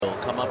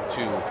come up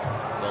to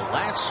the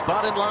last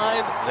spot in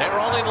line. They're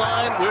all in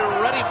line.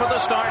 We're ready for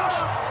the start.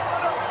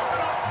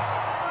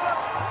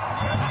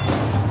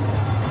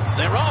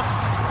 They're off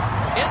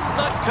in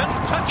the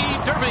Kentucky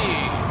Derby.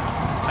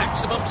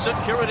 Maximum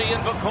Security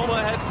in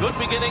Vacoma had good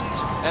beginnings,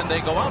 and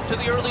they go out to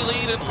the early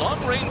lead, and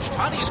long-range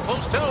Tani's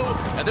close too,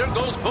 and there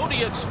goes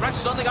Bodie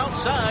Express on the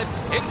outside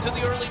into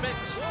the early mix.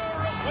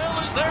 Will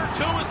is there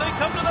too as they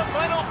come to the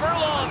final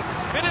furlong.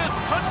 It is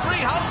Country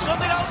House on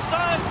the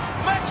outside.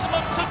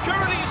 Maximum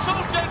Security, so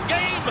dead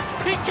game.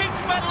 He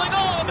keeps battling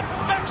on.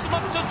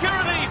 Maximum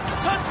Security.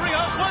 Country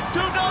House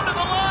 1-2 down to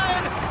the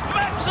line.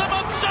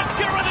 Maximum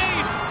Security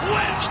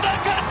wins the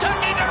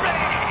Kentucky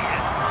Derby.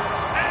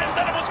 And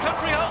then it was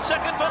Country House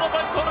second, followed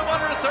by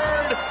Cotawater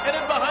third. And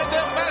in behind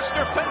them,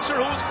 Master Fencer,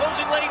 who was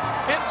closing late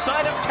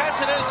inside of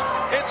Tacitus.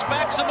 It's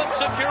Maximum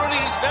Security.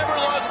 He's never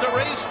lost a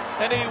race,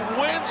 and he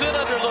wins it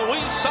under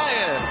Luis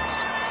Saez.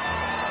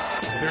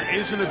 There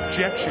is an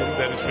objection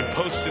that has been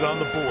posted on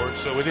the board,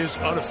 so it is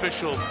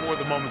unofficial for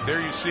the moment.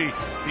 There you see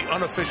the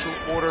unofficial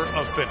order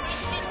of finish.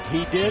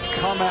 He did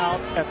come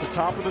out at the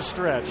top of the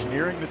stretch,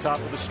 nearing the top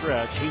of the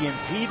stretch. He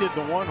impeded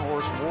the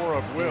one-horse War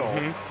of Will.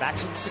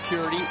 Maximum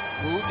Security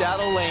moved out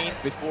of lane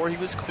before he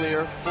was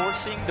clear,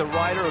 forcing the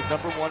rider of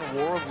number 1,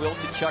 War of Will,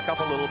 to check up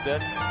a little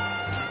bit.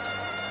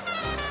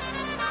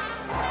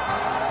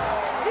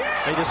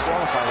 They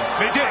disqualified him.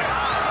 They did.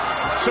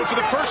 So for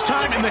the first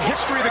time in the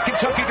history of the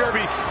Kentucky Derby,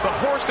 the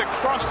horse that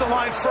crossed the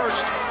line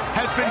first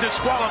has been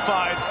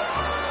disqualified.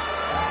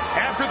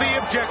 After the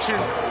objection,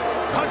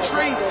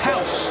 Country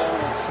House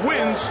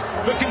wins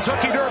the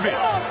Kentucky Derby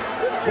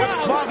with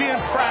Flavien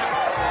Prat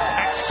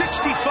at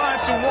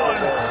 65 to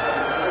 1.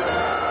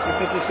 You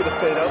think you should have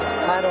stayed up?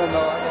 I don't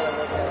know.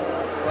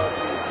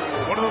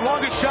 One of the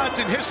longest shots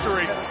in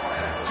history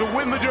to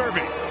win the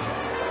Derby.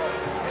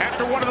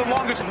 After one of the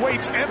longest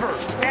waits ever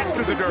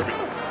after the Derby.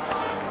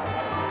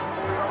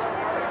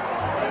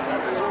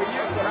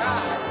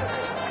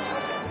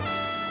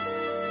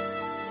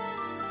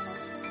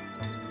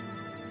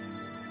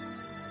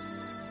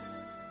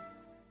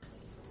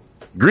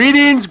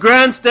 Greetings,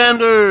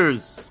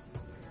 grandstanders!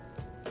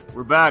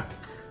 We're back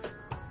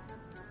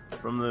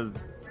from the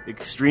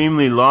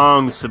extremely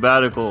long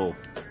sabbatical.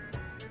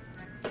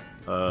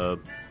 Yeah,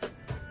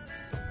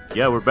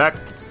 we're back.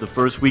 It's the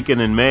first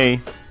weekend in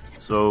May,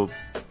 so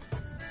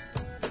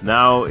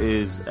now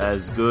is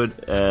as good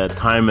a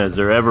time as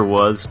there ever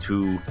was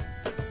to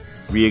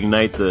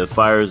reignite the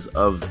fires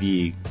of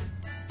the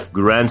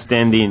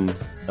grandstanding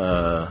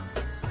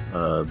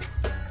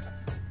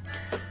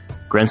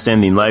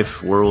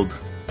life, world,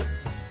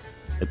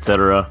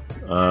 etc.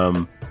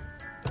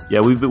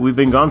 Yeah, we've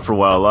been gone for a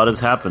while. A lot has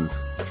happened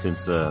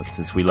since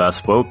we last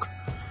spoke,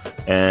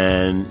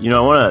 and I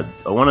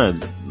wanna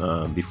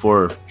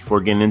before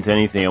getting into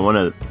anything, I want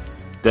to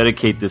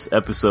dedicate this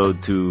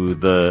episode to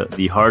the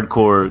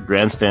hardcore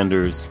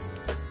grandstanders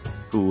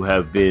who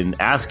have been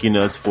asking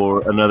us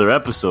for another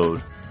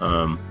episode.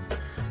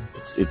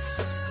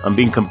 It's I'm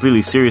being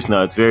completely serious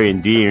now. It's very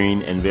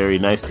endearing and very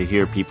nice to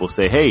hear people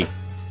say, "Hey,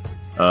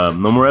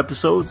 no more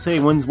episodes. Hey,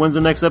 when's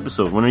the next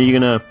episode? When are you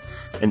gonna?"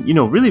 And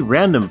really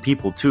random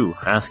people too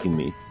asking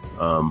me.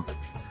 I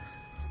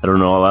don't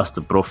know. I'll ask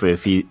the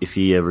profe if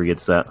he ever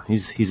gets that.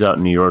 He's out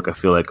in New York. I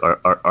feel like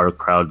our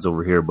crowd's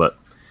over here, but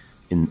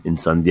in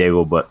San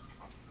Diego. But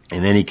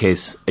in any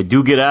case, I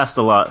do get asked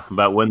a lot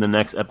about when the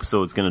next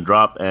episode is going to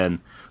drop, and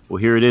well,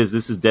 here it is.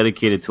 This is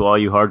dedicated to all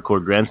you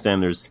hardcore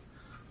grandstanders.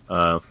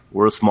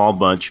 We're a small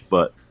bunch,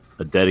 but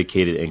a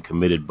dedicated and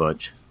committed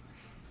bunch.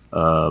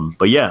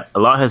 But yeah, a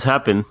lot has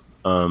happened.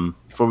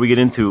 Before we get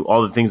into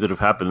all the things that have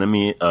happened, let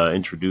me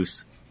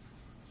introduce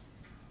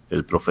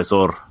El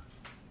Profesor.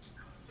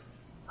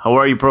 How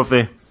are you,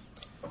 Profe?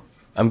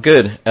 I'm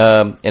good.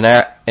 And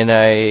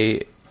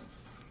I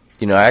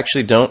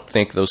actually don't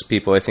think those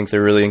people. I think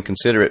they're really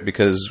inconsiderate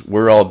because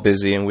we're all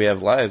busy and we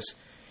have lives,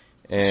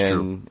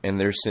 and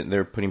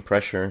they're putting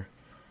pressure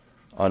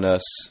on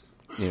us,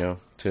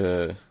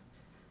 to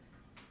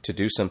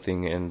do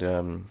something, and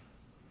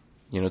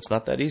it's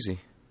not that easy.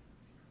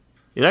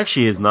 It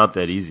actually is not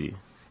that easy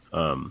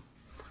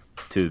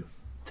to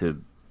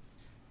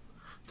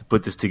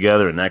put this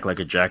together and act like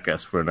a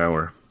jackass for an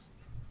hour.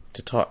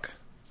 To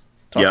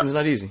talking's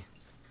not easy.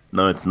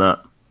 No, it's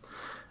not.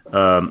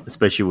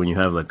 Especially when you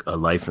have like a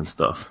life and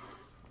stuff.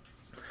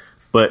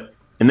 But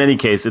in any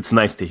case, it's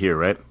nice to hear,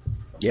 right?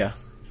 Yeah.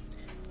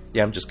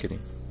 Yeah, I'm just kidding.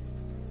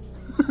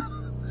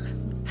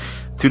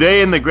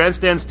 Today in the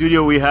Grandstand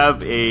studio, we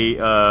have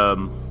our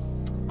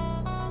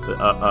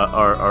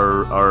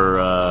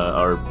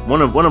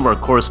one of our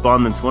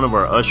correspondents, one of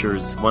our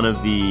ushers, one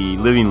of the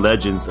living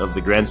legends of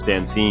the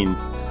Grandstand scene,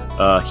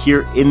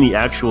 here in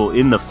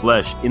the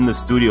flesh, in the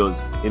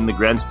studios, in the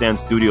Grandstand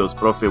studios.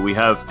 Profe, we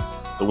have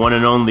the one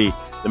and only,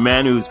 the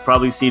man who's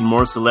probably seen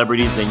more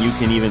celebrities than you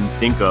can even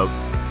think of,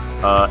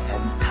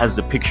 and has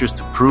the pictures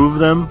to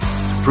prove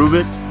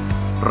it.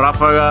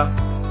 Rafaga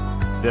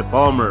de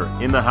Palmer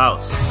in the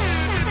house.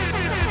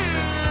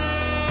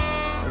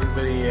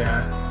 Everybody,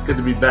 good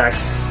to be back.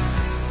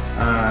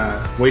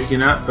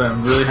 waking up.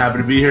 I'm really happy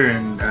to be here,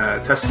 and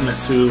testament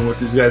to what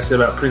these guys said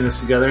about putting this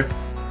together.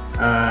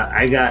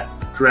 I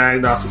got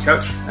dragged off the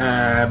couch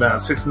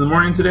about 6 in the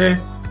morning today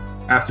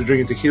after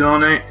drinking tequila all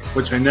night,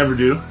 which I never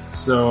do.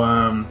 So,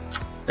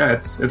 yeah,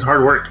 it's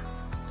hard work.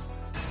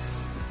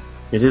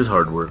 It is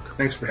hard work.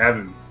 Thanks for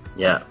having me.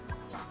 Yeah.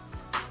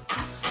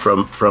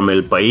 From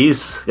El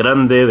País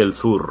Grande del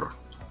Sur,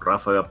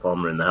 Rafael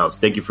Palmer in the house.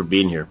 Thank you for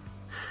being here.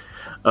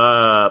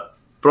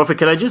 Profe,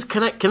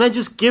 can I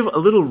just give a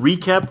little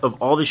recap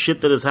of all the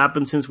shit that has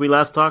happened since we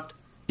last talked?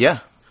 Yeah.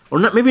 Or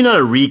not, maybe not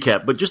a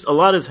recap, but just a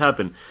lot has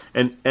happened.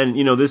 And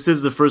you know, this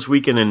is the first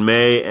weekend in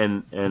May,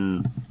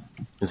 and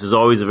this is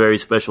always a very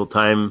special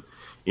time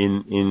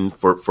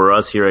for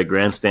us here at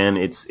Grandstand.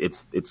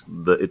 It's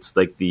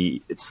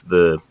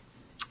the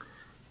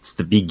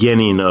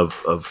beginning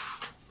of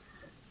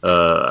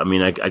I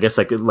mean, I guess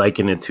I could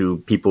liken it to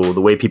people,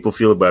 the way people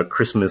feel about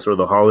Christmas or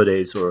the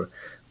holidays or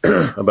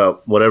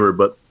about whatever,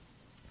 but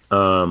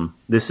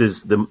this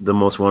is the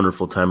most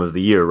wonderful time of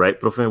the year,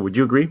 right, Profe? Would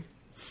you agree?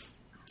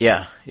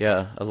 Yeah.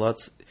 A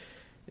lot's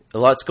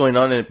going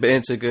on, and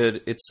it's like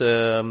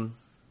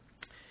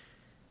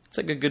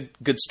a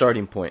good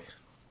starting point.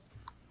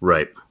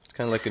 Right. It's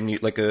kind of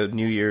like a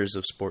New Year's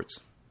of sports.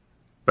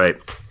 Right.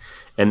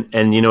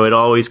 And you know, it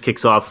always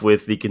kicks off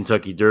with the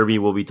Kentucky Derby.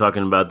 We'll be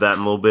talking about that in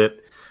a little bit.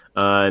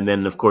 And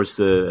then, of course,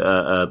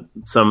 some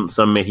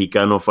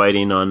Mexicano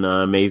fighting on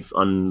the May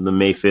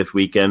 5th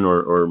weekend,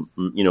 or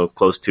you know,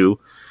 close to.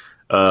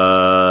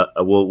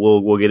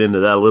 We'll get into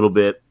that a little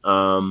bit.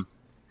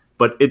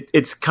 But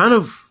it's kind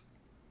of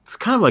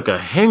like a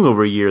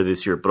hangover year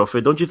this year,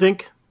 Profe, don't you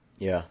think?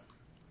 Yeah.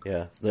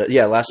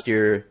 Last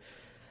year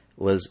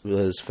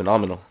was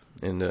phenomenal,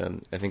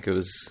 and I think it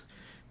was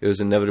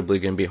inevitably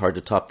going to be hard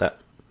to top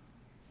that.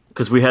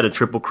 Because we had a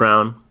Triple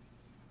Crown.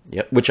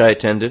 Yep, which I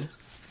attended.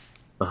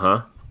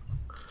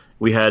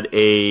 We had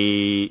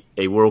a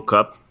World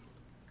Cup.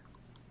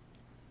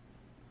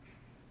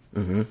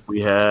 Mm-hmm.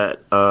 We had,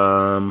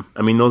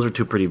 I mean, those are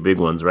two pretty big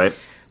ones, right?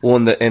 Well,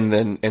 and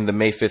the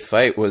May 5th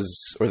fight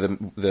was, or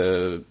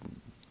that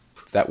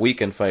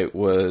weekend fight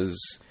was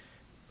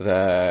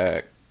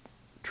the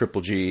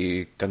Triple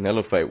G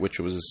Canelo fight, which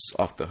was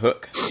off the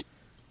hook.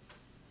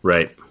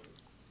 Right.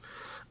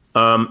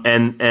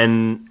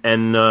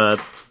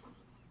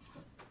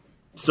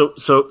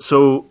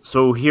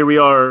 So here we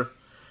are,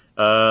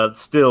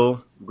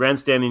 still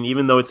grandstanding,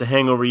 even though it's a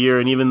hangover year,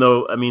 and even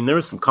though, I mean, there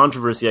was some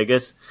controversy, I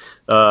guess,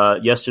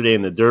 yesterday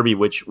in the Derby,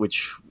 which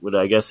would,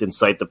 I guess,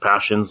 incite the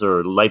passions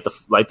or light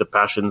the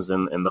passions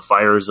and the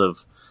fires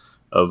of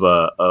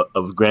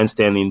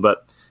grandstanding.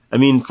 But I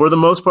mean, for the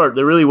most part,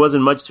 there really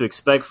wasn't much to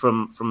expect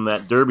from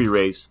that Derby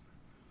race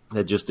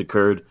that just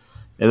occurred.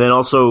 And then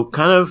also,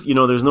 kind of, you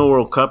know, there's no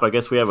World Cup. I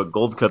guess we have a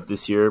Gold Cup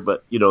this year,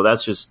 but, you know,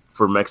 that's just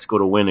for Mexico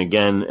to win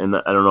again, and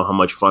I don't know how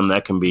much fun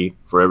that can be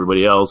for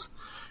everybody else.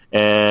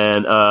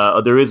 And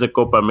there is a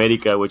Copa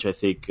America, which I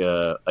think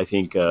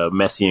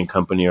Messi and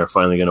company are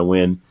finally going to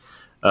win.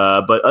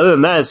 But other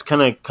than that, it's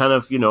kind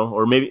of, you know,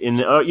 or maybe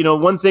you know,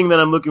 one thing that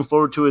I'm looking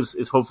forward to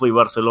is hopefully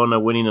Barcelona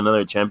winning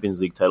another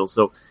Champions League title.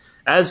 So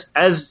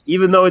as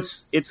even though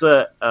it's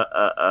a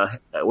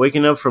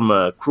waking up from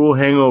a cruel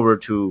hangover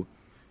to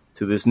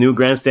this new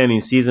grandstanding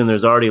season,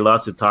 there's already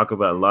lots to talk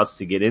about, lots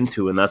to get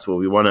into, and that's what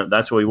we want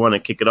to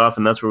kick it off,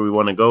 and that's where we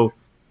want to go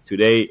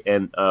today.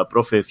 And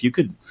Profe, if you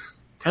could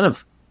can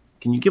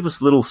you give us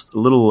a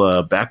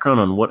little background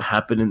on what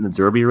happened in the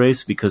Derby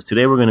race? Because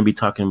today we're going to be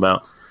talking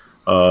about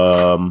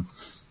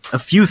a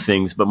few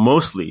things, but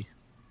mostly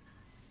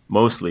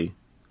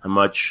how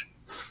much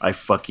I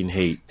fucking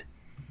hate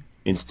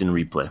instant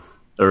replay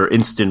or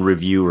instant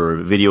review or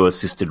video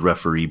assisted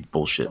referee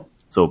bullshit.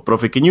 So,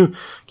 Profe, can you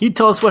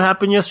tell us what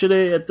happened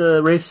yesterday at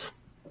the race?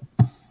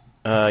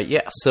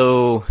 Yeah.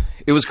 So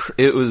it was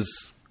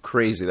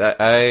crazy.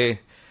 I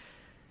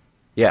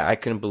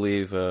couldn't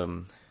believe.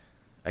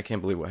 I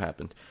can't believe what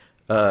happened.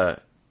 So,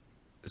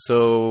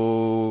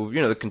 you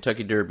know, the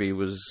Kentucky Derby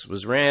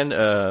was ran.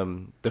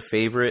 The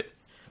favorite,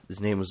 his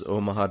name was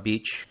Omaha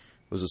Beach,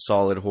 was a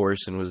solid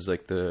horse and was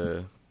like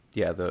the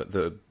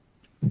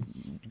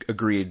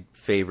agreed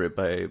favorite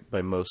by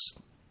most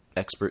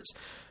experts.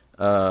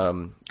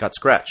 Got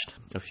scratched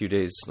a few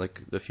days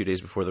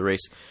before the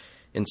race,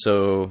 and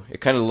so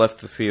it kind of left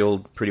the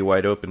field pretty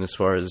wide open as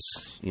far as,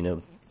 you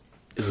know,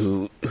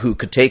 who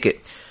could take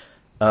it.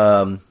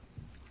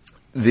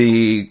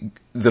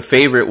 The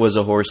favorite was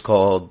a horse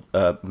called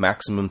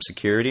Maximum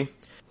Security,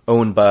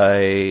 owned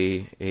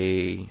by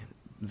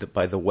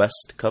the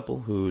West couple,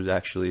 who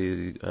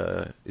actually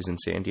is in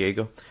San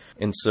Diego.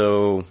 And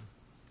so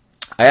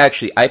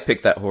I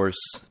picked that horse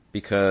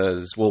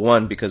because of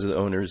the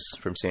owners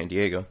from San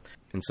Diego,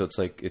 and so it's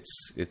like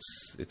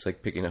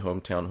picking a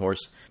hometown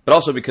horse, but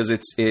also because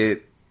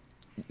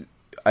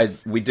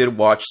we did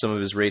watch some of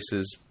his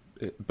races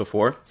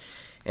before,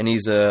 and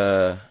he's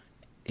a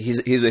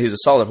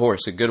solid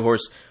horse, a good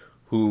horse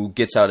who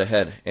gets out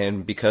ahead.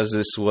 And because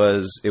it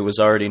was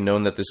already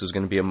known that this was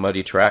going to be a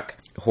muddy track,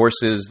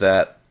 horses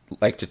that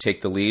like to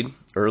take the lead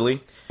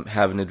early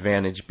have an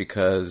advantage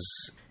because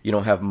you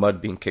don't have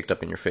mud being kicked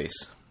up in your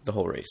face the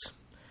whole race.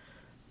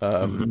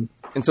 And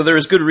so there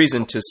is good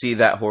reason to see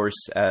that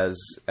horse as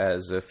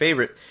a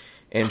favorite.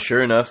 And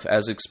sure enough,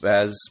 as a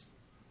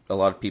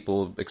lot of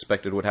people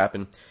expected would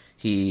happen,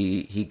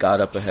 he got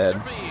up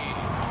ahead.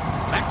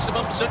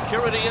 Maximum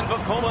Security and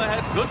Vekoma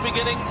had good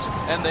beginnings,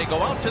 and they go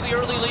out to the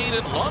early lead,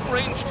 and Long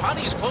Range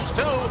Toddy's close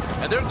too,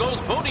 and there goes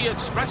Bodie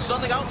Express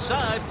on the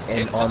outside.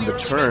 And on the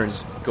turn,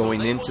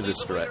 going into the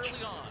stretch.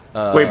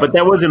 Wait, but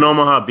that was in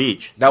Omaha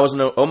Beach. That was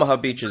Omaha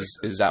Beach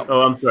is out.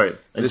 Oh, I'm sorry.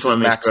 This is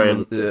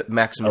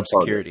maximum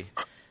security.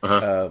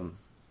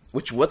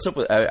 What's up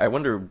with? I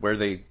wonder where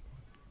they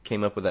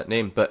came up with that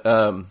name, but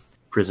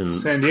prison.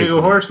 San Diego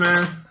horse,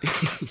 man.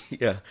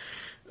 Yeah,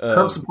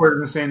 Trump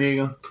supported in San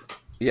Diego.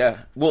 Yeah,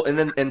 well,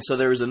 and so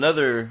there was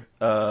another.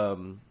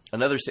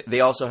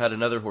 They also had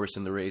another horse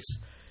in the race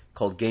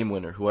called Game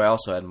Winner, who I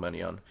also had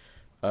money on,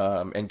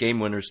 and Game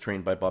Winner's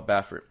trained by Bob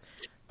Baffert.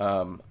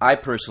 I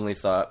personally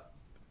thought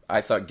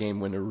Game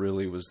Winner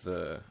really was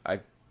I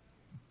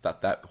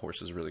thought that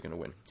horse was really going to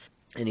win,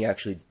 and he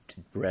actually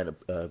ran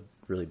a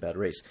really bad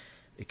race.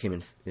 It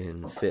came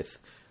in fifth,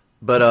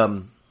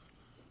 but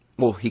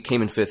he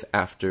came in fifth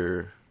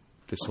after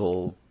this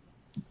whole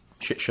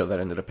shit show that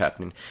ended up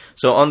happening.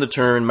 So on the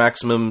turn,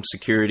 Maximum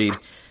Security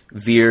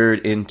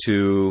veered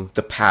into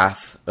the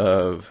path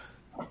of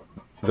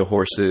the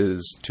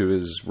horses to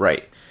his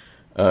right,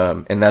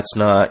 and that's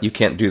not, you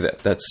can't do that.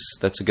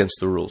 That's against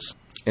the rules.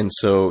 And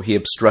so he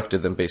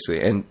obstructed them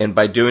basically, and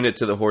by doing it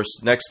to the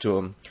horse next to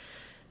him,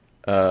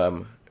 who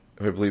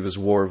I believe was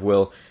War of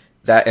Will,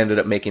 that ended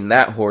up making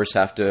that horse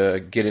have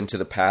to get into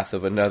the path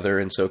of another,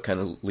 and so it kind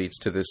of leads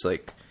to this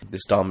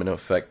domino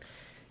effect.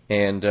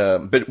 And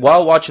but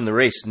while watching the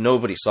race,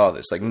 nobody saw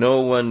this. Like,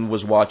 no one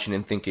was watching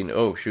and thinking,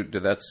 "Oh shoot,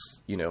 that's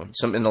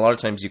And a lot of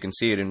times you can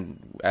see it,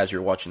 as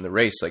you're watching the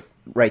race, like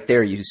right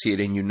there, you see it,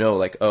 and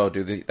like, oh,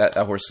 dude, that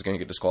horse is going to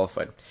get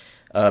disqualified.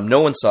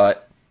 No one saw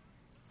it,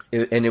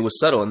 and it was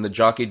subtle. And the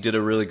jockey did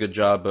a really good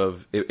job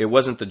of. It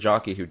wasn't the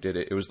jockey who did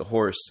it; it was the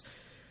horse.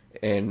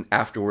 And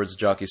afterwards, the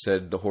jockey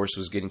said the horse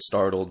was getting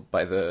startled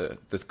by the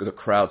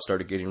crowd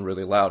started getting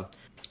really loud.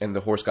 And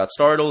the horse got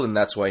startled, and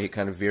that's why he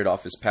kind of veered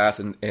off his path.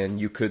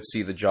 And you could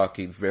see the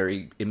jockey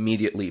very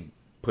immediately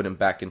put him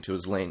back into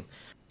his lane.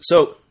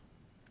 So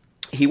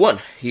he won.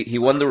 He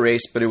won the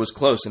race, but it was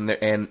close. And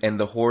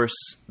the horse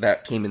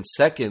that came in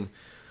second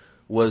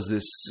was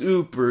this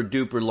super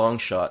duper long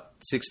shot,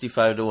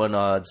 65-1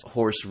 odds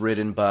horse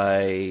ridden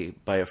by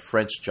a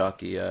French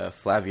jockey,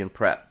 Flavien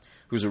Prat,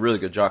 who's a really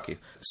good jockey.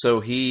 So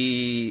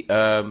he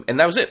and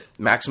that was it.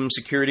 Maximum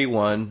Security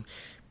won.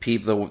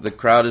 The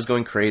crowd is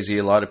going crazy.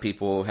 A lot of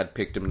people had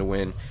picked him to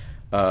win.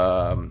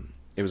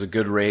 It was a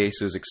good race.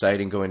 It was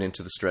exciting going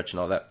into the stretch and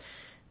all that.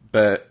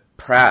 But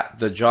Pratt,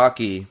 the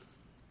jockey,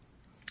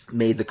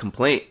 made the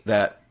complaint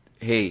that,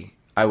 hey,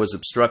 I was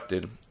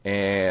obstructed,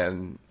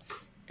 and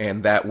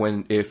that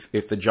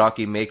if the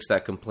jockey makes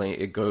that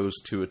complaint, it goes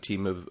to a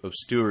team of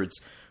stewards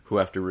who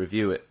have to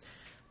review it.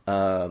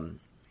 And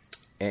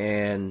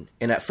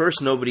at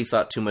first nobody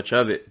thought too much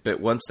of it,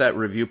 but once that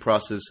review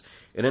process,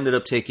 it ended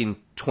up taking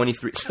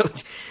 23. So,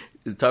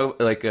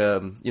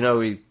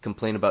 we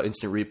complain about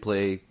instant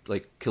replay,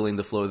 like killing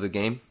the flow of the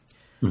game.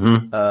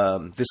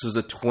 Mm-hmm. This was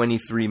a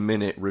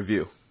 23-minute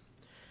review,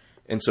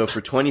 and so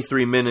for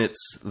 23 minutes,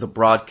 the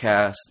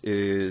broadcast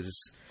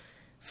is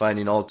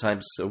finding all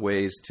types of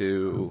ways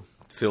to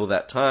fill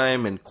that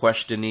time and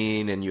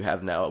questioning, and you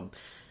have now.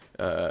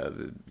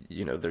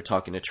 They're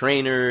talking to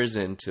trainers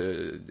and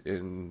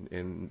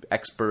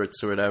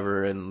experts or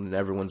whatever, and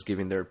everyone's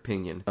giving their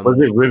opinion. Was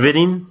it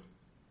riveting?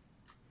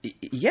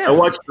 Yeah. I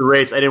watched the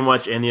race. I didn't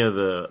watch any of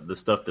the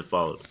stuff that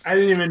followed. I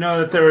didn't even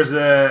know that there was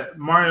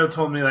Mario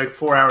told me like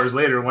 4 hours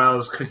later while I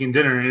was cooking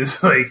dinner, and he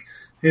was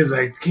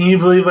like, can you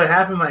believe what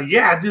happened? I'm like,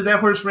 yeah, dude, that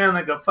horse ran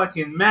like a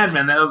fucking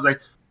madman. That was that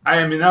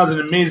was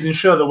an amazing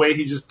show, the way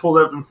he just pulled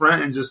up in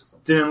front and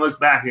just didn't look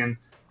back. And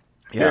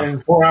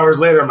 4 hours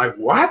later, I'm like,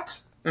 what?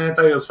 And I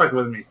thought he was fucking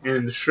with me.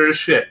 And sure as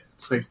shit.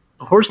 It's like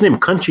a horse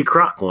named Country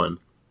Croc won.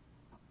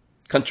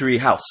 Country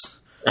House.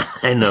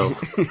 I know.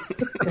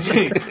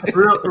 Hey,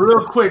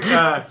 real quick,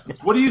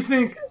 what do you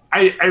think?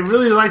 I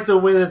really like the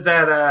way that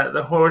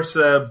the horse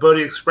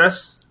Bodie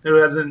Express, who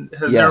has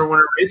never won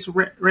a race,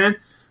 ran.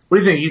 What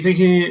do you think? You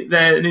think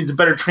that it needs a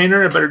better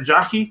trainer, a better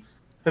jockey?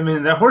 I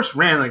mean, that horse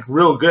ran like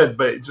real good,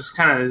 but it just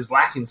kind of is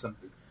lacking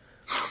something.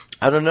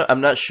 I don't know.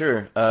 I'm not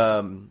sure.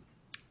 I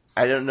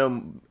don't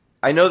know.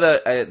 I know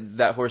that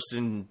that horse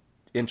didn't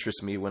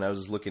interest me when I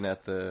was looking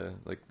at the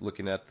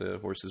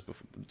horses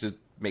before, to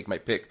make my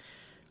pick.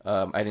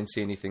 I didn't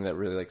see anything that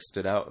really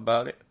stood out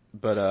about it,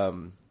 but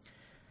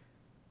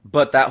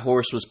that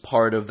horse was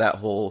part of that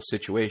whole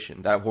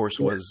situation. That horse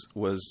was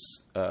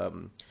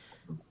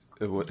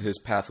his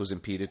path was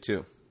impeded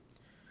too.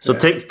 So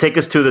take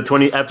us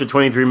to after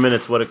 23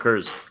 minutes. What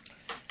occurs?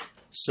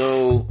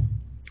 So,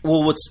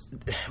 what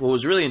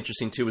was really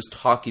interesting too was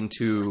talking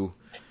to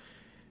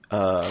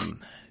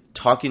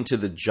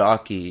the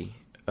jockey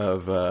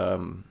of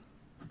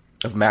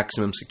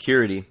Maximum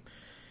Security,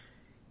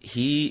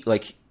 he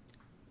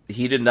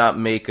did not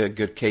make a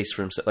good case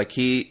for himself. Like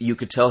you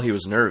could tell he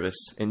was nervous,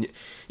 and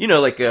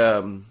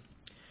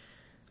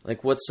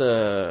what's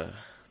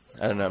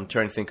I don't know. I'm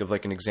trying to think of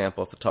like an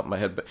example off the top of my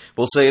head, but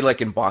we'll say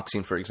like in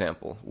boxing, for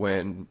example,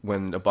 when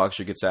a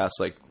boxer gets asked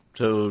like,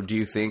 "So do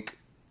you think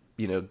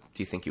you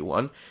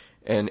won?"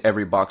 And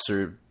every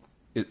boxer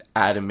is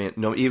adamant.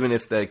 No, even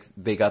if they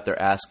got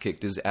their ass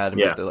kicked, is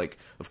adamant. Yeah. They're like,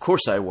 "Of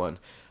course I won."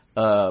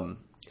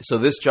 So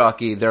this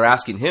jockey, they're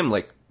asking him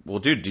like, "Well,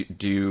 dude,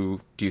 do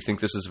you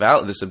think this is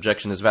valid? This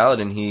objection is valid?"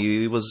 And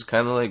he was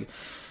kind of like,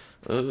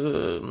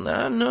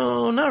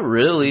 "No, not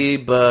really,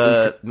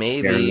 but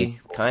maybe,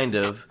 kind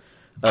of."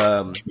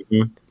 And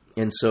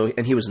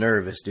he was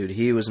nervous, dude.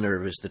 He was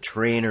nervous. The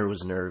trainer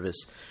was nervous.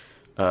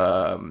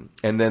 And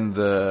then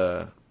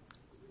the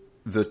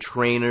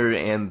trainer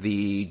and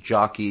the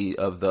jockey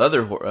of the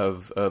other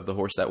of the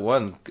horse that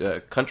won,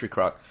 Country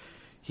Crock,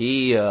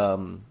 they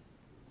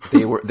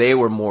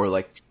were more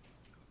like,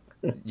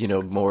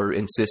 more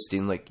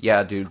insisting, like,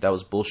 yeah, dude, that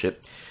was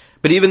bullshit.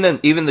 But even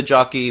then, even the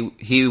jockey,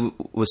 he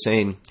was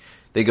saying,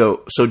 they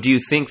go, so do you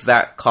think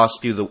that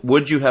cost you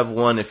would you have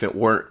won if it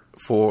weren't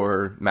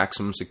for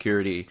Maximum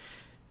Security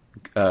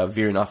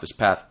veering off his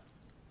path?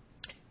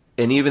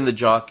 And even the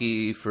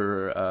jockey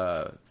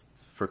for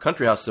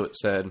Country House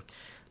said,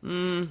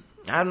 I'm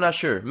not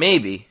sure,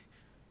 maybe.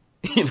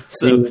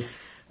 So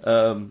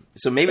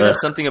maybe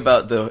that's something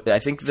about I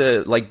think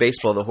like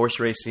baseball, the horse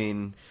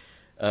racing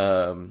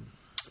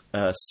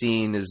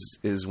scene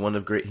is one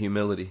of great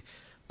humility.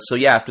 So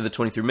yeah, after the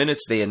 23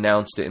 minutes, they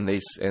announced it, and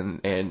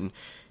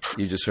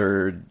you just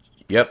heard,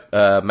 "Yep,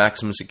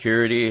 Maximum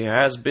Security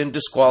has been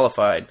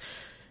disqualified,"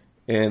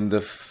 and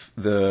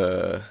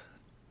the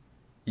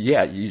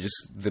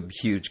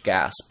huge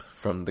gasp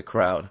from the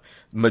crowd,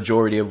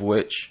 majority of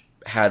which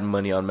had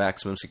money on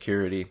Maximum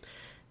Security,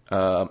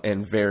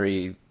 and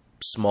very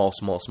small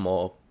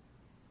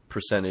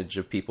percentage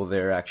of people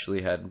there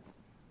actually had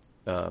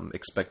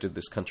expected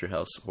this Country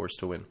House horse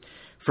to win.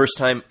 First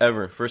time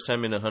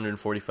in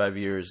 145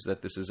 years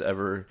that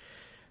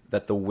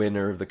that the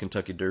winner of the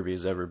Kentucky Derby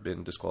has ever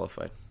been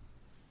disqualified.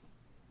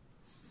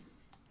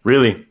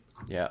 Really?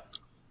 Yeah.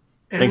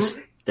 Thanks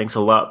a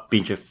lot,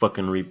 pinche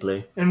fucking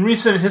replay. In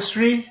recent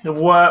history,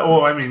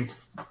 fucking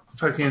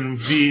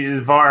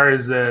VAR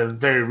is a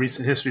very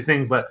recent history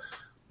thing, but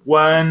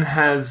when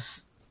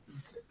has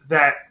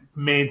that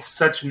made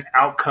such an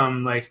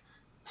outcome, like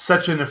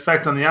such an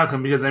effect on the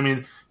outcome? Because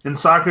in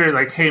soccer,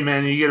 like, hey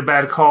man, you get a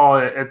bad call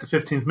at the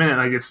 15th minute,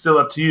 like it's still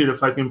up to you to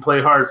fucking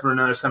play hard for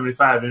another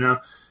 75. You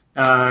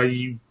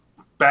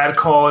bad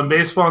call in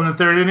baseball in the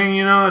third inning,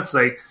 it's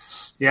like,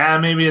 yeah,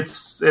 maybe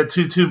it's a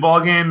 2-2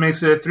 ball game,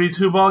 makes it a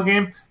 3-2 ball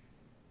game.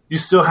 You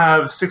still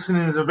have 6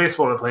 innings of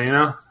baseball to play.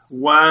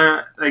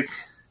 Why? Like,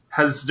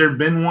 has there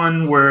been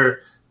one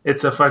where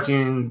it's a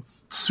fucking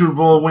Super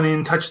Bowl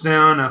winning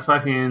touchdown, a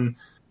fucking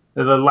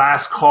the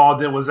last call,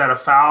 was that a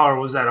foul or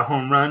was that a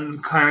home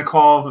run kind of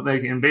call?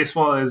 Like in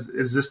baseball,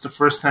 is this the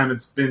first time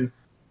it's been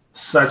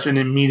such an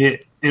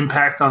immediate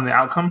impact on the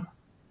outcome?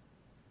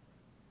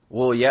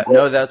 Well, yeah,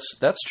 no,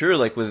 that's true.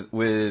 Like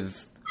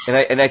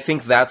and I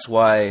think that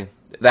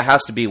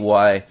has to be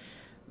why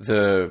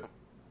the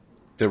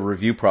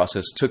review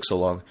process took so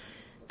long,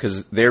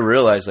 because they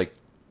realized like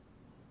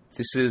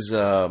this is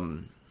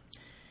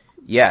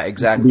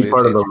exactly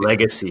part of the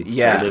legacy.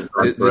 Yeah,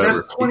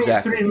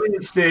 exactly.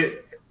 Minutes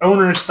that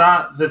owners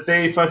thought that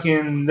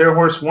their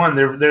horse won.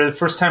 They're the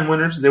first time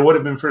winners. They would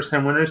have been first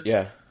time winners.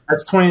 Yeah,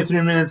 that's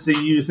 23 minutes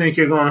that you think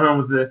you're going home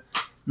with the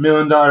 $1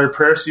 million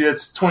purse.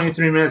 That's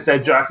 23 minutes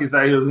that jockey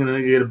thought he was going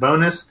to get a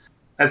bonus.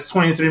 That's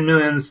 23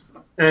 minutes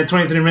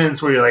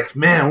where you're like,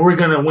 man, we're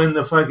going to win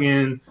the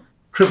fucking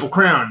Triple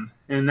Crown.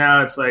 And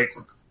now it's like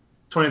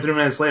 23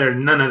 minutes later,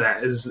 none of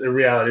that is a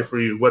reality for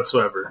you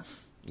whatsoever.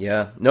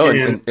 Yeah, no,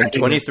 in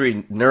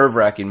 23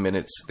 nerve-wracking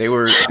minutes, they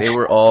were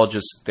all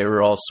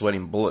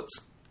sweating bullets.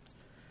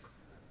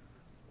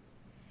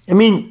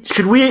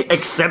 Should we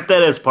accept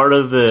that as part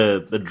of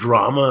the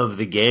drama of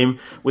the game?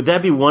 Would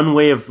that be one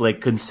way of like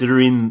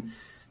considering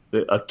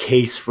a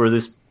case for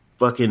this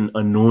fucking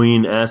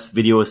annoying ass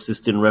video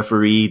assistant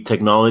referee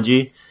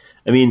technology?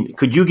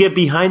 Could you get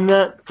behind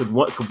that? Could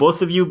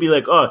both of you be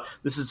like, oh,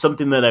 this is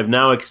something that I've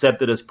now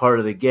accepted as part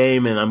of the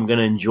game, and I'm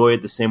gonna enjoy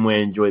it the same way I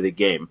enjoy the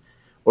game?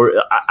 Or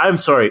I'm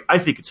sorry, I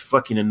think it's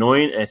fucking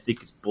annoying, and I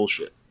think it's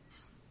bullshit.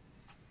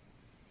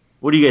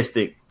 What do you guys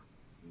think?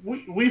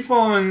 We've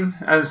fallen,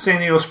 as San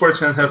Diego sports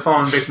fans, have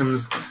fallen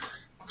victims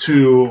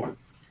to,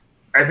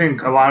 I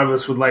think a lot of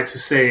us would like to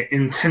say,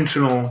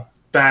 intentional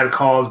bad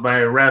calls by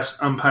refs,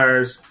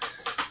 umpires,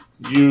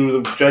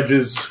 you,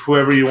 judges,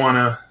 whatever you want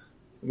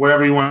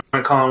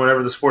to call them,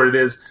 whatever the sport it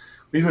is.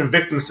 We've been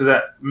victims to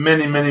that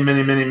many, many,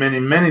 many, many, many,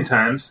 many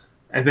times.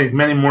 I think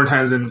many more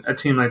times than a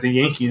team like the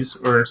Yankees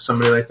or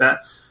somebody like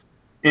that.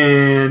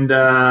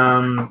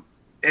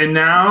 And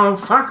now,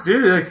 fuck,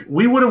 dude, like,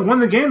 we would have won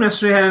the game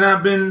yesterday had it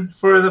not been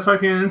for the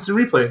fucking instant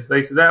replay.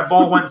 Like, that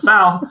ball went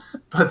foul,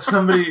 but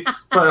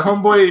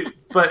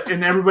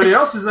in everybody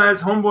else's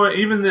eyes,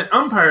 even the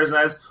umpire's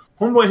eyes,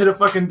 Homeboy hit a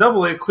fucking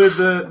double. It cleared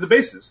the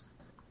bases.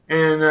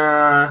 And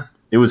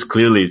it was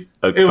clearly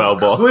a foul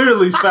ball.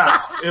 Clearly foul.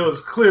 It was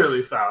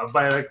clearly foul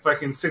by like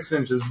fucking 6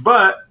 inches.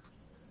 But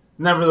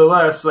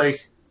nevertheless,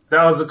 like,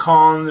 that was a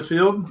call in the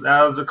field.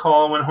 That was a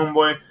call when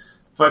Homeboy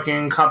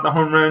fucking caught the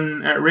home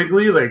run at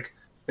Wrigley. Like,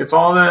 it's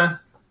all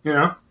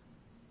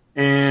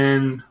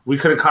and we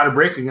could have caught a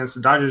break against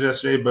the Dodgers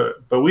yesterday,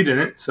 but we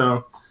didn't.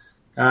 So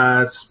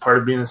it's part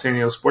of being a San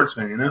Diego sports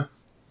fan,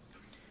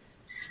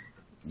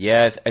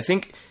 Yeah, I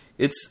think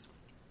it's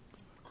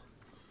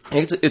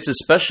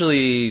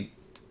especially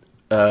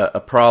a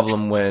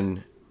problem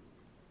when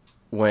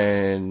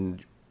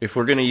if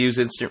we're going to use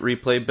instant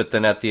replay, but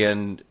then at the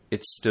end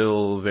it's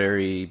still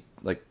very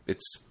like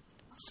it's.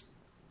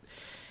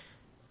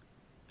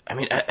 I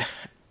mean,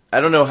 I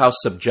don't know how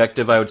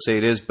subjective I would say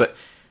it is, but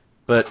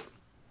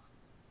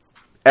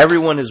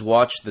everyone has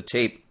watched the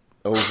tape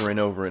over and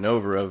over and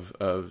over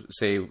of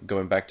say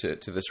going back to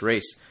this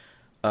race,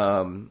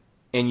 and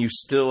you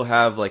still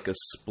have like a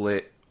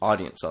split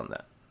audience on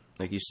that.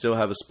 Like, you still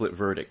have a split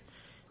verdict.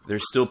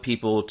 There's still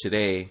people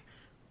today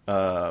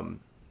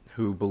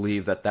who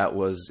believe that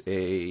was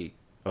a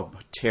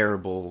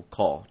terrible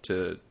call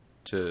to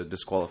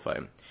disqualify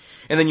him.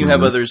 And then you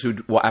have others who,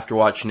 after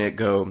watching it,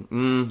 go,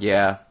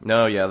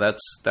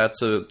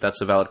 that's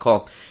a valid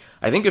call.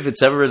 I think if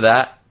it's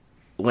ever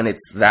when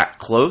it's that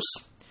close,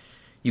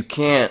 you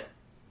can't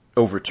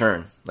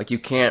overturn. Like, you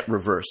can't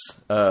reverse.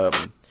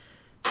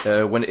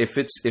 If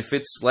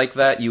it's like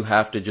that, you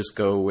have to just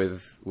go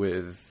with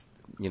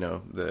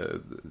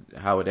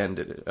how it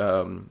ended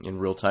in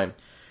real time,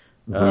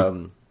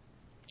 and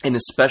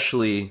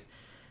especially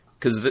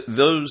because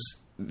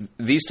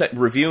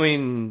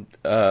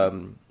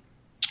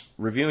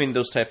reviewing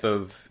those type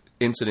of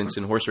incidents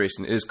in horse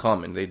racing is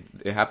common.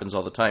 It happens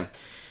all the time,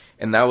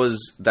 and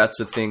that's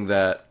a thing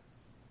that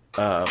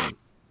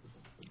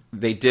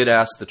they did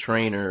ask the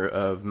trainer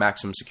of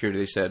Maximum Security.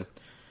 They said,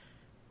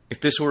 if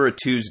this were a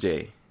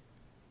Tuesday,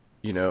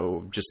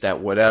 just at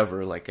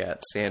whatever, like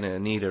at Santa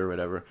Anita or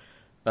whatever,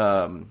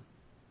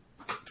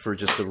 for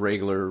just a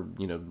regular,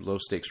 low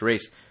stakes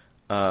race,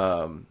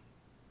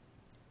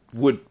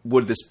 would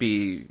this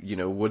be,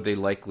 would they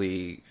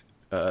likely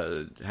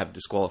have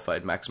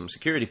disqualified Maximum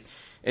Security?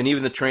 And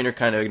even the trainer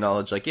kind of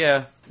acknowledged, like,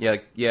 yeah, I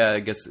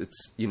guess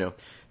it's,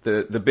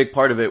 the big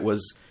part of it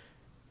was,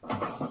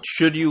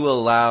 should you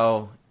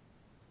allow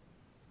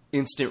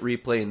instant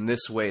replay in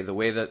this way, the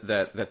way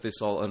that this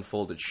all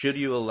unfolded? Should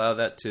you allow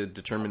that to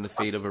determine the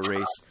fate of a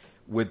race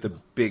with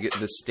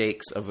the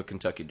stakes of a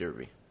Kentucky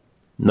Derby?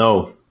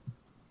 No,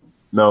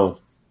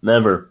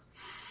 never.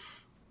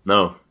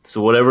 No.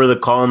 So whatever the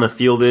call on the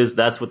field is,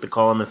 that's what the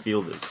call on the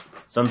field is.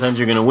 Sometimes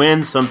you're going to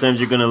win, sometimes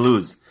you're going to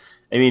lose.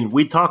 I mean,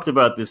 we talked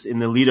about this in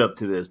the lead up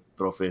to this,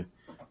 Profe.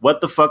 What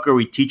the fuck are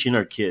we teaching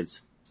our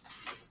kids?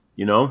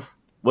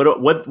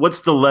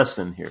 What's the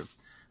lesson here?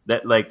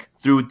 That, like,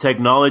 through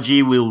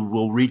technology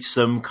we'll reach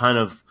some kind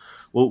of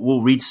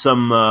we'll reach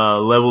some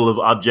level of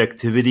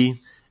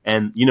objectivity,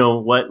 and you know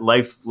what,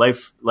 life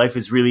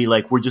is really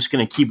like, we're just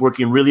going to keep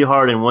working really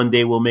hard, and one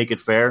day we'll make it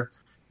fair.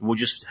 We'll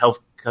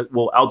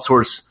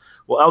outsource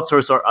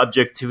our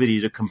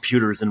objectivity to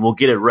computers, and we'll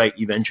get it right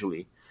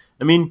eventually.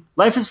 I mean,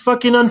 life is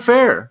fucking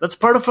unfair. That's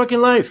part of fucking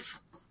life.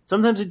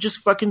 Sometimes it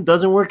just fucking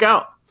doesn't work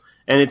out,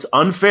 and it's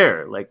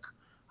unfair. Like,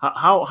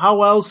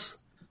 how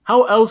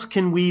else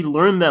can we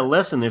learn that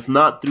lesson if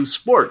not through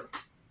sport?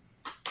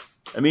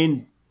 I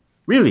mean,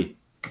 really,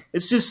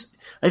 it's just,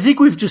 I think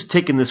we've just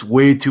taken this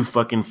way too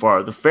fucking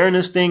far. The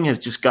fairness thing has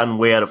just gotten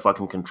way out of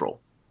fucking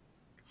control.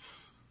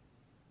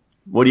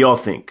 What do y'all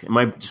think? Am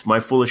I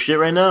full of shit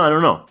right now? I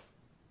don't know.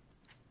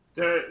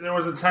 There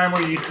was a time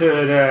where you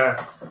could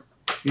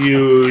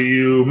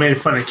you made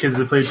fun of kids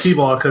that played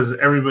t-ball because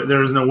there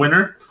was no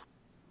winner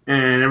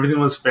and everything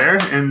was fair,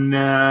 and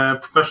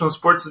professional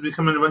sports is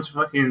becoming a bunch of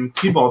fucking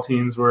t-ball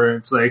teams where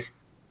it's like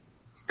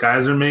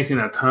guys are making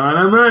a ton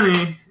of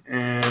money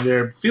and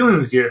their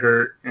feelings get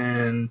hurt,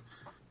 and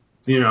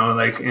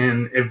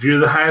and if you're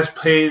the highest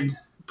paid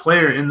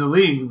player in the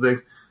league,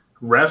 like,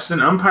 refs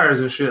and umpires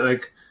and shit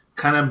like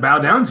kind of bow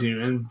down to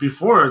you. And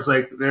before, it's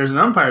like there's an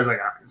umpire, it's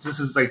like, this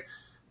is like,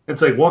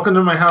 it's like, welcome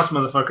to my house,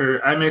 motherfucker.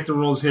 I make the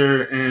rules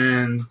here,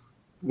 and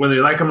whether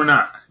you like them or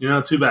not,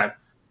 too bad.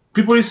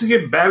 People used to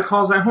get bad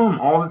calls at home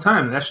all the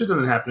time. That shit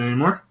doesn't happen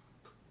anymore,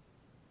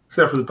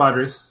 except for the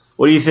Padres.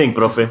 What do you think,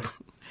 Profe?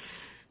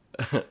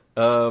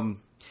 Have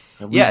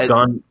we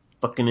gone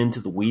fucking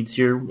into the weeds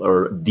here,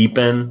 or deep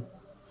end?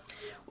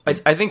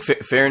 I think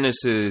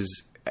fairness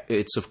is,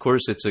 it's, of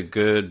course, it's a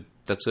good,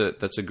 that's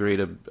a great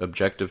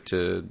objective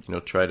to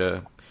try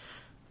to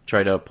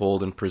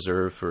uphold and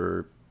preserve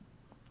for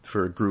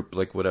a group,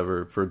 like,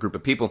 whatever, for a group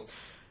of people.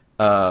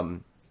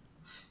 But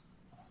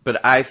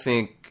I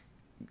think,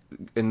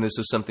 and this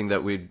is something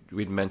that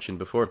we'd mentioned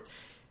before,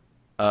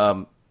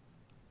 I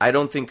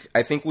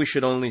think we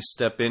should only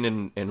step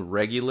in and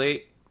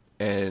regulate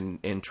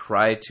and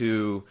try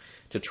to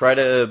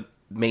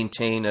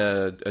maintain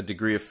a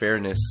degree of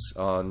fairness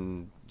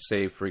on,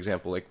 say, for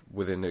example, like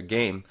within a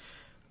game.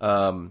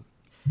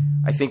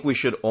 I think we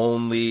should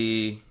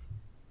only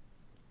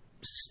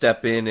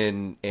step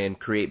in and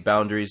create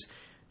boundaries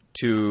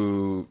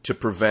to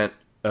prevent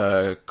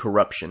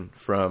corruption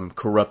from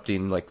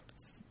corrupting like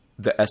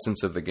the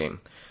essence of the game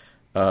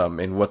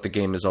and what the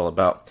game is all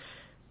about.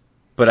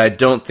 But I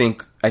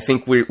think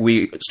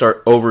we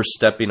start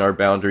overstepping our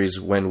boundaries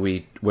when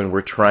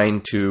we're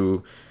trying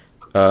to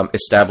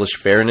establish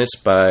fairness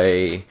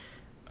by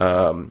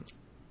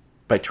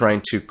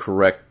trying to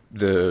correct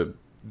the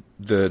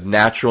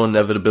natural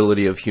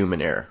inevitability of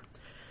human error.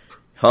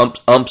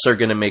 Umps are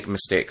going to make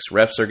mistakes.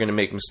 Refs are going to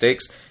make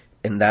mistakes,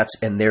 and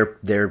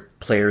they're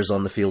players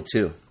on the field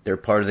too. They're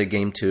part of the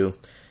game too,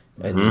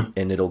 and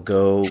it'll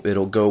go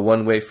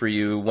one way for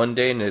you one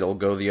day, and it'll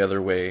go the other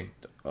way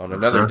on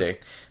another day.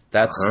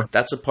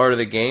 That's a part of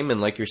the game, and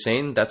like you're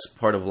saying, that's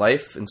part of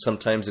life. And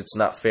sometimes it's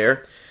not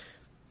fair,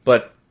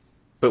 but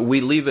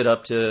we leave it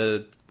up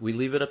to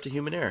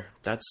human error.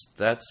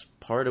 That's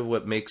part of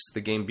what makes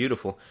the game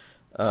beautiful.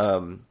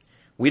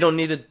 We don't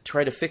need to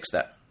try to fix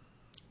that.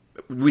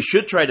 We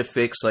should try to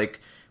fix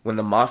like when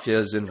the mafia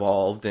is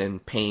involved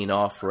and paying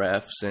off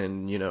refs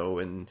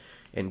and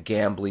and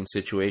gambling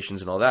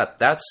situations and all that.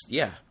 That's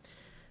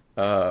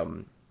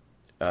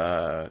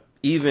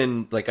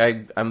even like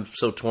I'm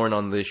so torn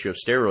on the issue of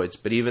steroids,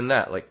 but even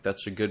that, like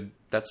that's a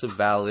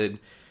valid,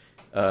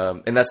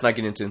 and that's not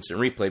getting into instant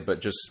replay,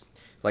 but just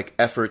like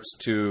efforts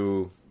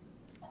to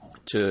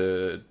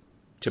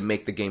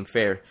make the game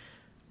fair.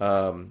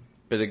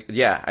 But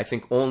yeah, I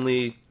think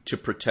only to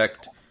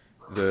protect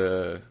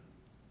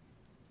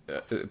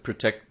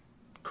protect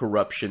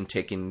corruption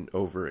taking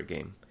over a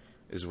game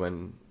is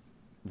when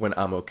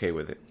I'm okay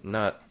with it.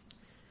 Not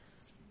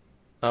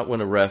when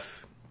a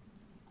ref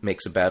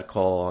makes a bad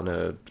call on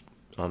a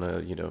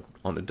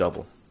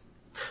double.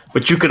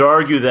 But you could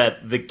argue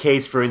that the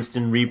case for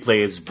instant replay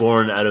is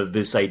born out of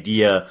this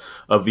idea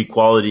of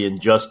equality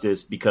and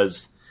justice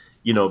because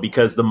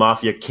the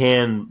mafia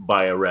can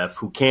buy a ref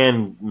who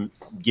can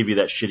give you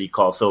that shitty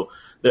call. So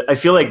I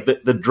feel like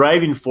the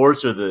driving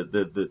force or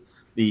the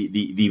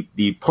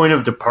point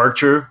of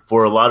departure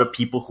for a lot of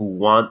people who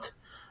want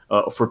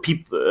for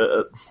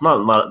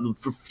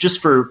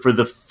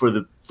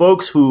the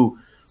folks who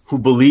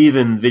believe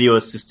in video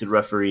assisted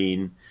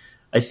refereeing.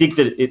 I think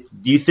that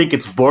do you think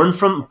it's born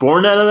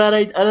out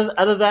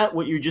of that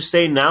what you're just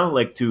saying now,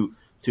 like to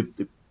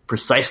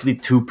precisely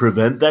to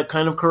prevent that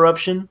kind of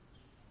corruption?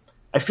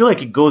 I feel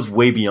like it goes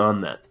way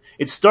beyond that.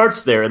 It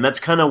starts there, and that's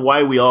kind of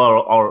why we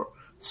all are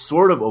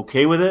sort of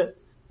okay with it.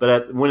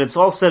 But when it's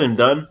all said and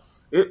done,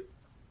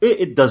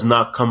 it does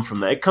not come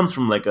from that. It comes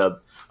from like a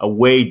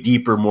way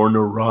deeper, more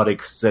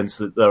neurotic sense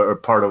that are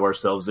part of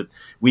ourselves, that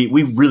we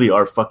really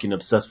are fucking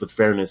obsessed with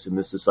fairness in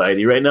this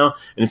society right now.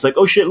 And it's like,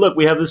 oh shit, look,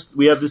 we have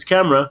this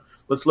camera.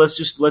 Let's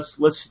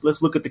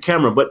look at the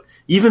camera. But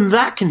even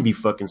that can be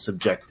fucking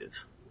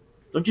subjective,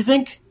 don't you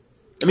think?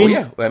 I mean,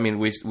 yeah. I mean,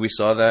 we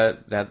saw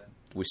that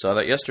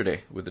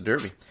yesterday with the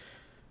Derby.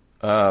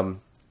 Yeah,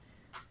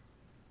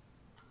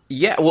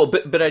 well,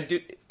 but I do.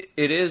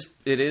 It is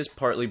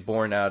partly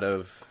born out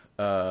of.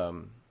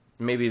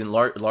 Maybe even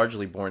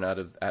largely born out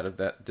of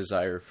that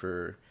desire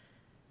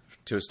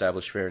to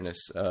establish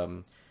fairness.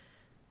 But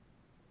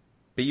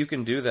you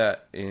can do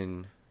that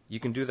in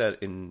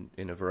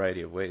a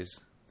variety of ways.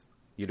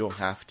 You don't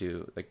have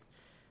to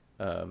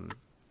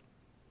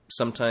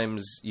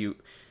sometimes you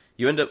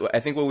end up. I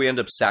think what we end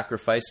up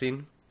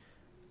sacrificing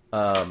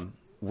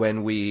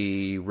when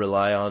we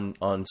rely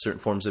on certain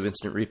forms of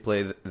instant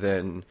replay,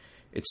 then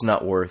it's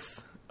not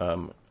worth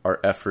our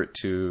effort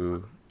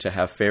to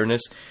have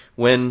fairness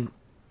when.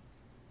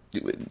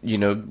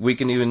 We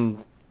can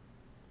even.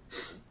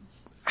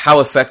 How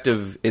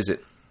effective is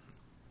it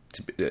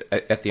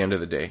at the end of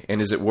the day,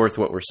 and is it worth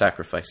what we're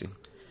sacrificing?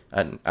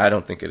 I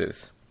don't think it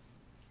is.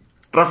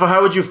 Rafa,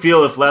 how would you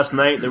feel if last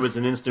night there was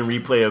an instant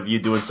replay of you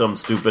doing something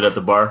stupid at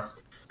the bar,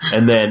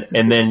 and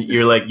then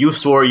you're like, you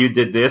swore you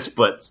did this,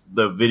 but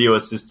the video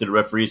assisted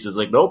referee says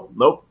like, nope,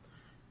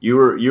 you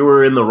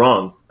were in the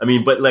wrong. I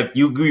mean, but like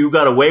you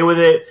got away with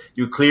it.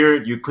 You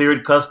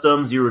cleared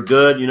customs. You were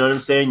good. You know what I'm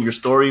saying? Your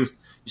story was.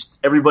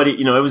 Everybody,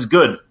 it was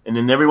good, and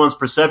in everyone's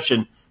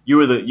perception, you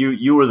were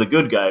the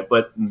good guy.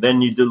 But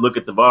then you did look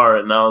at the VAR,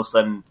 and now all of a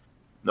sudden,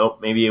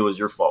 nope, maybe it was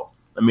your fault.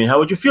 I mean, how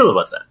would you feel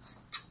about that?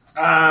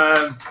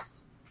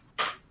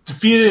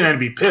 Defeated, and I'd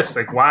be pissed.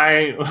 Like,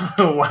 why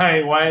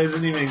does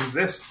it even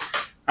exist?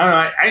 I don't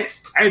know.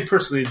 I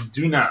personally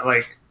do not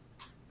like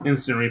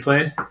instant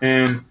replay,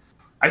 and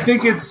I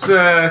think it's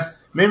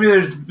maybe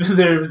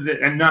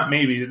and not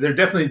maybe they're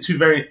definitely two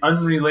very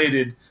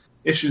unrelated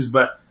issues,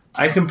 but.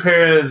 I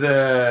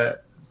compare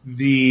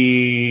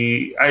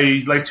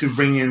I like to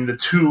bring in the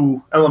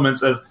two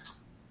elements of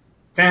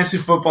fantasy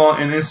football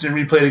and instant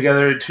replay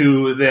together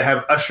they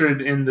have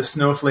ushered in the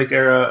snowflake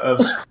era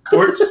of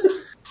sports.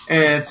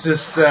 And it's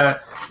just,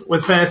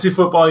 with fantasy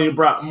football, you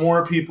brought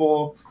more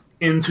people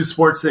into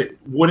sports that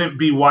wouldn't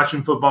be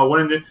watching football,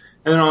 and then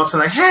all of a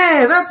sudden, like,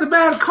 hey, that's a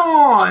bad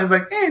call. And it's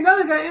like, hey, now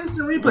they got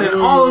instant replay.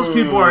 And all those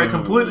people are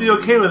completely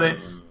okay with it.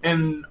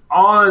 and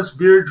all us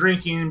beer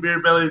drinking,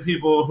 beer bellied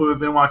people who have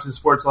been watching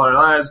sports all our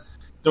lives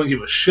don't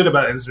give a shit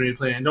about instant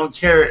replay and don't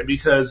care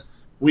because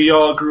we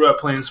all grew up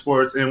playing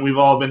sports and we've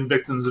all been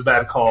victims of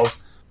bad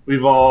calls.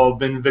 We've all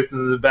been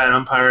victims of bad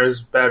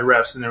umpires, bad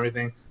refs, and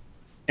everything.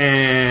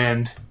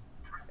 And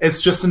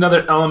it's just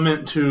another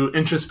element to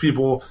interest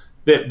people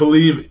that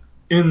believe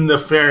in the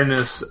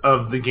fairness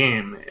of the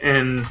game.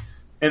 And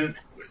a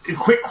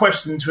quick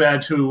question to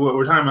add to what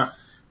we're talking about: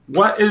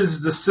 what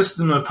is the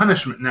system of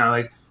punishment now?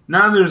 Like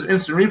now, there's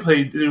instant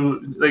replay.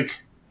 Like,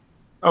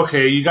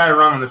 okay, you got it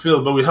wrong on the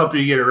field, but we help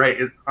you get it right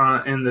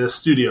in the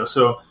studio.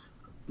 So,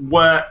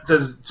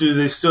 do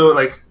they still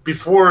like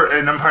before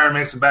an umpire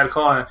makes a bad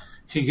call?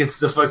 He gets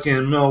the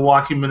fucking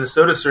Milwaukee,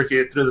 Minnesota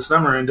circuit through the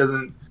summer and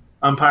doesn't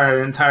umpire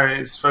the entire.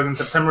 It's fucking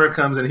September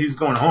comes and he's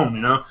going home.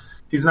 You know,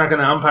 he's not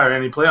going to umpire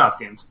any playoff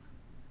games.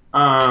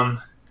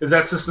 Is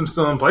that system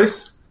still in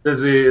place?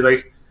 Does he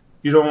like?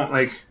 You don't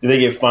like. Do they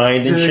get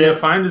fined and shit? Do they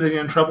get fined? Do they get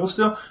in trouble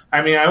still?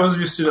 I mean, I was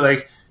used to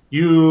like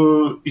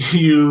you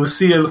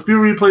see a few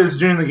replays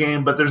during the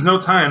game, but there's no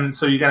time,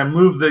 so you got to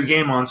move the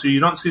game on, so you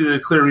don't see the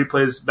clear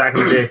replays back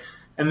in the day.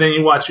 And then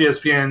you watch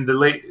ESPN, the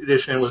late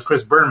edition with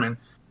Chris Berman,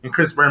 and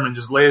Chris Berman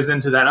just lays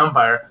into that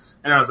umpire.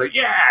 And I was like,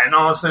 yeah. And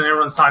all of a sudden,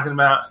 everyone's talking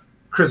about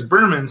Chris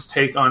Berman's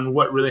take on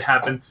what really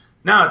happened.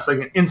 Now it's like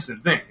an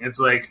instant thing. It's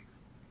like.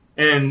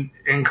 And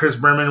Chris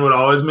Berman would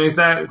always make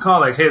that call,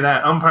 like, hey,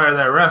 that umpire,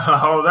 that ref,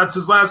 oh, that's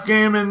his last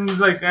game in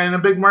a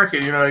big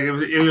market. You know, like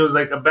if it was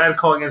like a bad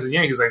call against the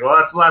Yankees, like, well,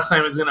 that's the last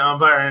time he's going to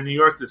umpire in New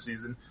York this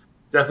season.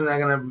 Definitely not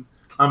going to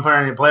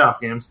umpire any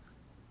playoff games.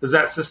 Does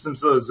that system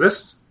still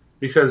exist?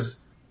 Because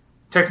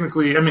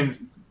technically, I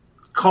mean,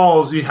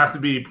 calls, you have to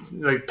be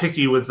like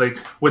picky with like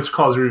which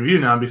calls you review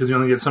now because you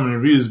only get so many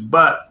reviews.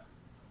 But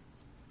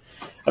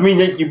I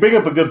mean, you bring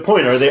up a good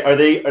point. Are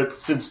they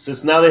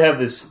since now they have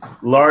this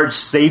large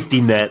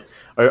safety net?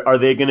 Are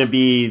they going to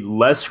be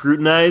less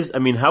scrutinized? I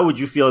mean, how would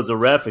you feel as a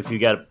ref if you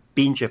got a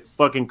pinch of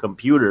fucking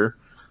computer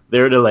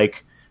there to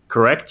like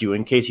correct you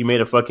in case you made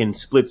a fucking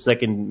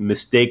split-second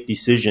mistake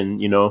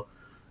decision? You know,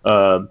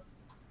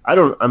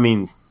 I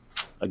mean,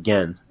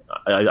 again,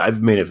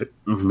 I've made it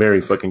very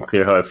fucking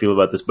clear how I feel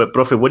about this. But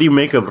Profe, what do you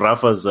make of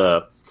Rafa's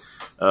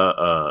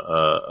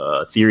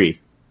theory?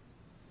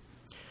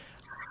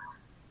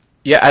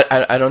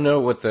 Yeah, I don't know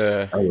what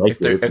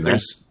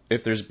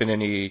if there's been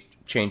any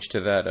change to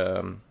that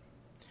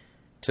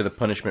to the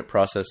punishment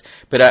process,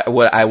 but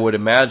what I would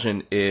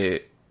imagine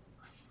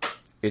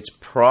it's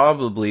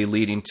probably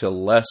leading to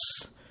less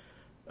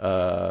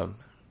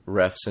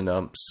refs and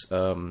umps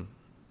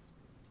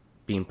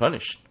being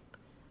punished.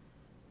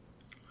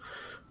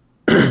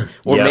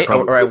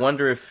 Or I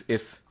wonder if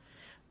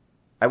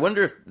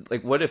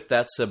like what if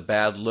that's a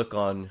bad look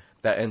on.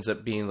 That ends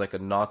up being like a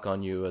knock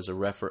on you as a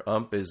ref or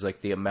ump is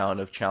like the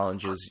amount of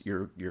challenges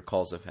your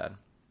calls have had.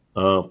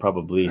 Oh,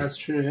 probably. That's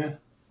true, yeah.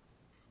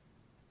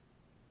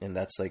 And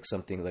that's like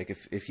something like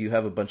if you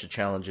have a bunch of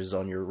challenges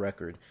on your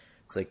record,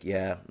 it's like,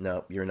 yeah,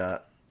 no, you're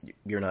not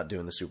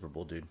doing the Super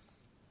Bowl, dude.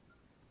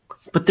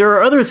 But there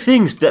are other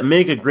things that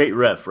make a great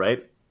ref,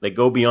 right? That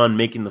go beyond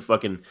making the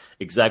fucking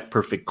exact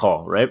perfect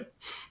call, right?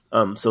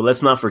 So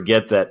let's not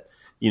forget that,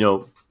 you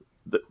know,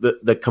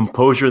 the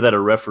composure that a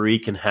referee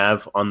can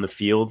have on the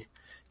field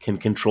can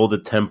control the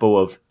tempo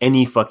of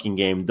any fucking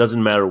game.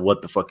 Doesn't matter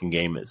what the fucking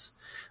game is.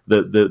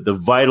 The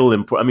vital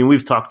I mean,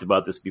 we've talked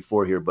about this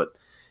before here, but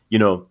you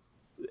know,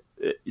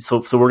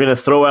 so we're gonna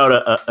throw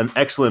out an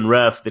excellent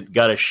ref that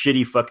got a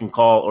shitty fucking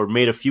call or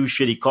made a few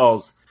shitty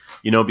calls,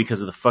 you know, because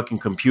of the fucking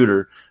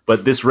computer.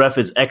 But this ref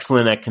is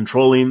excellent at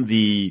controlling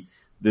the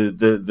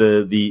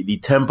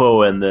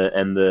tempo and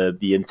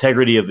the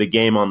integrity of the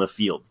game on the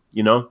field.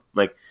 You know,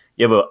 like.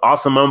 You have an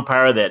awesome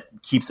umpire that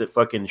keeps it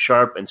fucking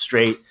sharp and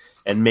straight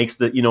and makes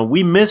you know,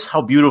 we miss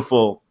how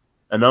beautiful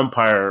an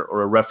umpire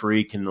or a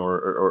referee can,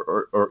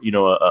 or you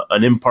know,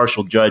 an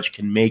impartial judge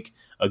can make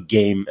a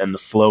game and the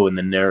flow and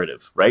the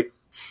narrative, right?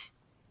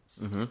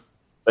 Mm-hmm.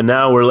 But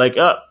now we're like,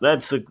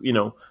 that's you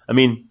know, I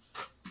mean,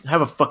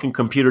 have a fucking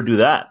computer do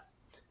that.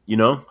 You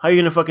know, how are you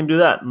gonna fucking do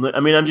that? I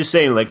mean, I'm just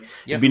saying, like,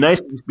 It'd be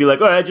nice to just be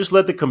like, all right, just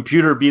let the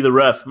computer be the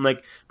ref. I'm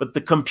like, but the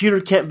computer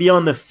can't be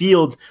on the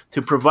field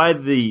to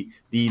provide the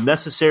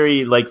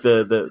necessary, like,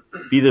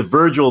 be the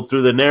Virgil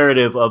through the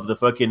narrative of the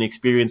fucking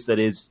experience that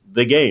is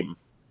the game.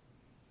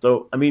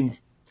 So, I mean,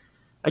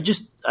 I've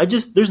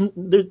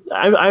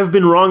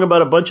been wrong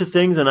about a bunch of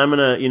things, and I'm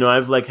gonna, you know,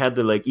 I've like had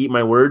to like eat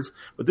my words,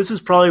 but this is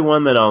probably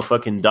one that I'll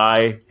fucking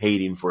die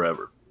hating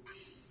forever.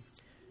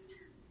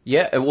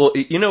 Yeah, well,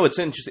 you know, it's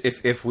interesting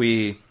if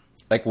we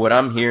like what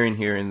I'm hearing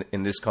here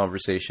in this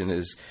conversation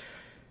is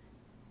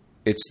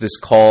it's this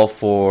call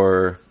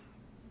for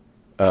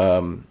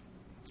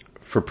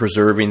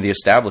preserving the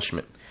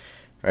establishment,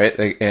 right?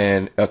 Like,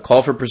 and a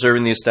call for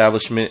preserving the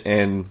establishment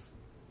and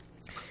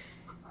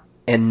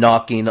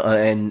knocking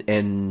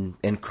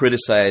and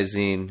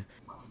criticizing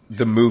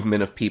the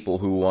movement of people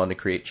who want to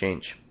create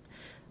change,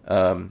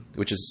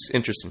 which is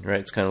interesting, right?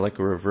 It's kind of like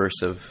a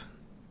reverse of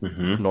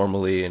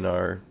normally in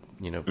our,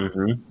 you know,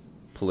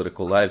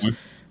 political lives,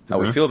 how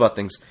we feel about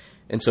things.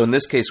 And so in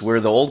this case, we're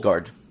the old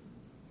guard,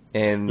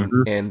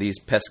 and these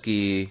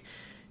pesky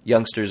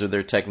youngsters with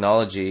their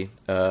technology,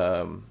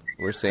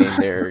 we're saying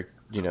they're,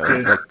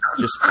 like,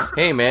 just,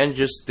 hey man,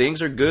 just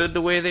things are good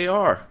the way they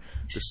are.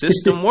 The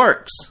system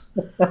works.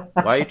 Why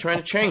are you trying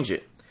to change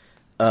it?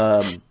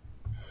 And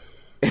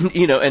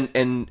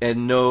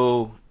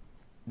no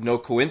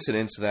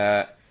coincidence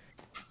that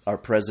our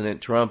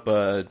President Trump,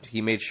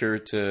 he made sure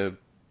to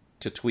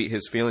tweet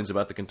his feelings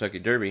about the Kentucky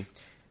Derby.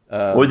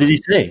 What did he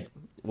say?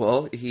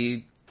 Well,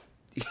 he's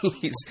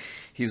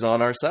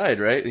on our side,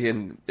 right?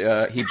 And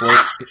he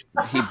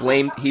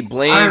blamed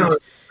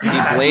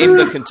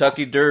the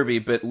Kentucky Derby.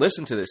 But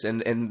listen to this,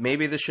 and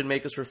maybe this should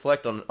make us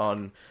reflect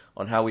on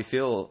how we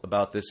feel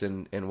about this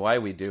and why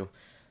we do.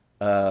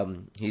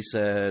 He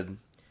said,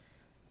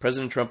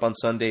 President Trump on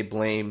Sunday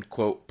blamed,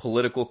 quote,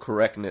 political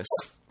correctness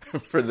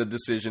for the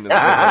decision of the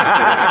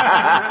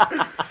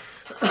Kentucky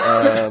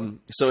Derby.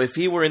 So if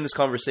he were in this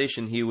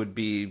conversation, he'd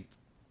be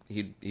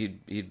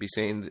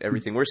saying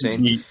everything we're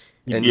saying.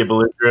 He'd be a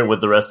belligerent with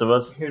the rest of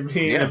us. He'd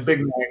be a big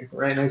man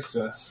right next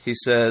to us. He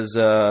says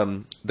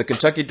the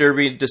Kentucky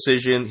Derby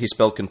decision. He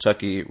spelled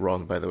Kentucky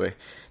wrong, by the way.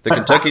 The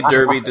Kentucky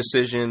Derby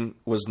decision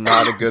was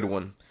not a good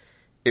one.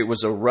 It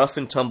was a rough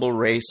and tumble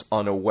race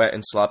on a wet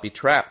and sloppy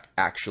track.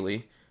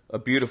 Actually, a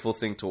beautiful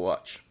thing to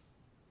watch.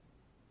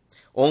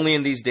 Only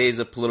in these days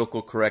of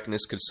political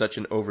correctness could such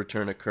an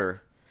overturn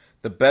occur.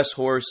 The best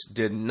horse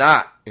did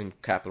not, in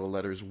capital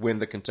letters, win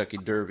the Kentucky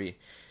Derby.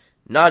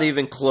 Not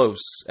even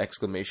close!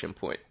 Exclamation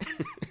point.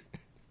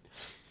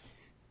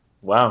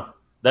 Wow.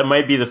 That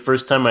might be the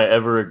first time I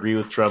ever agree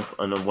with Trump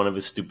on one of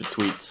his stupid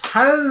tweets.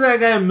 How does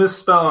that guy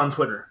misspell on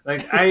Twitter?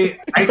 Like I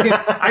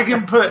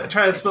can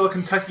try to spell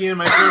Kentucky in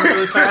my phone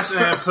really fast, and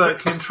I put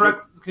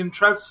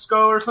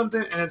Kentrusco or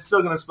something, and it's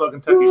still gonna spell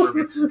Kentucky for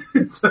me.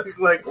 It's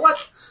like what?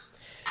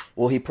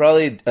 Well, he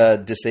probably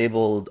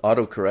disabled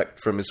autocorrect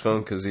from his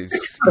phone because he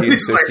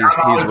insists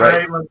he's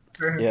right.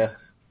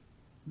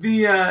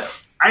 Yeah.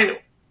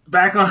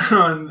 Back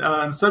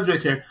on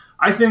subject here.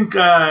 I think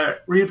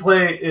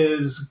replay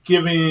is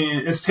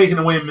taking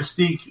away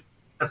mystique,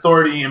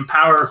 authority, and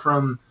power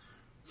from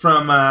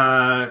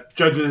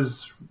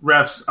judges,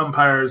 refs,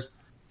 umpires.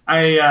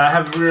 I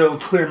have a real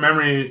clear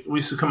memory. We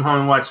used to come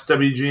home and watch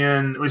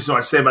WGN. We used to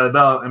watch Saved by the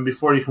Bell, and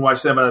before you can watch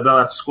Saved by the Bell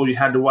after school, you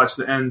had to watch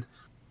the end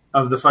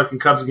of the fucking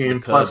Cubs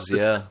game plus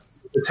the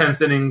 10th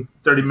inning,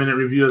 30-minute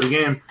review of the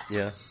game.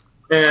 Yeah.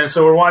 And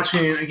so we're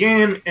watching a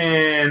game,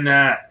 and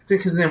I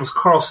think his name was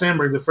Carl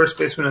Sandburg, the first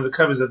baseman of the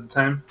Cubs at the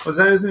time. Was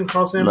that his name,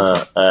 Carl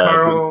Sandburg?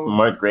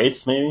 Mark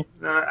Grace, maybe?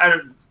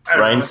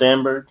 Ryan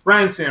Sandberg?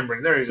 Ryan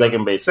Sandberg, there you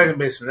go. Second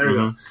baseman, there you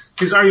go.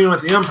 He's arguing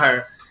with the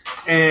umpire,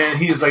 and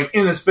he's like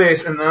in the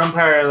space, and the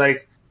umpire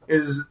like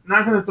is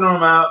not going to throw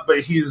him out,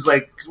 but he's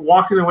like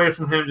walking away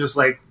from him, just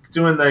like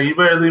doing the "you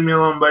better leave me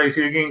alone, buddy, because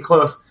you're getting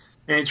close."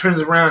 And he turns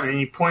around and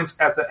he points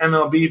at the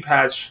MLB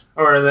patch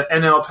or the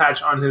NL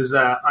patch on his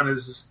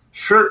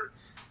shirt,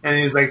 and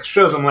he's like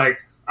shows him like,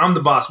 "I'm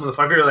the boss,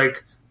 motherfucker.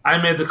 Like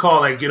I made the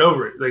call. Like get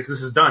over it. Like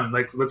this is done.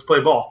 Like let's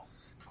play ball."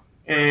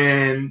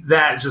 And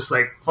that just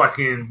like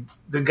fucking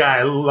the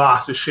guy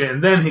lost his shit,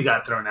 and then he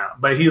got thrown out.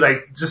 But he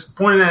like just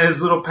pointed at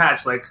his little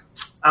patch like,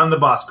 "I'm the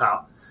boss,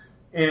 pal."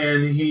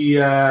 And he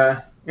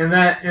that's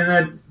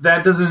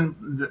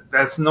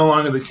no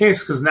longer the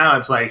case, because now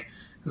it's like,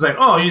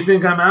 "Oh, you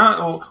think I'm out?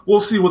 Oh, we'll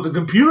see what the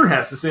computer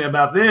has to say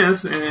about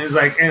this." And it's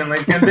like, and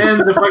then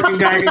the fucking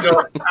guy can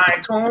go,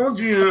 "I told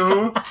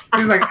you."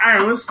 He's like,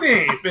 "I was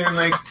safe," and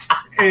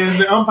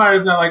the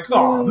umpire's not like,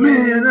 "Oh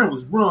man, that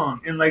was wrong,"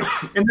 and now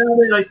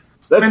they like.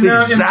 That's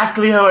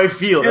exactly how I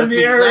feel. That's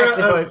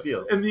exactly how I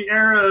feel. In the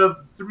era of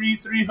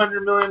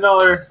 $300 million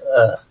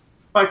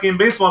fucking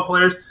baseball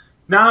players,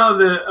 now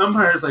the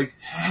umpire's like,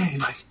 "Hey,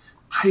 like,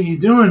 how you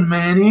doing,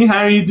 Manny?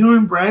 How you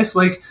doing, Bryce?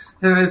 Like,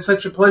 and it's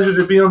such a pleasure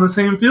to be on the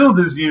same field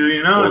as you.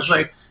 You know, it's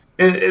like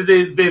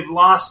they've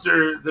lost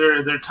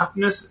their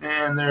toughness,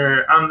 and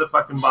I'm the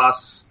fucking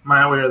boss,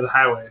 my way or the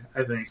highway.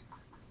 I think,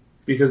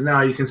 because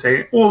now you can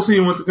say, "We'll see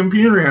what the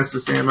computer has to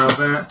say about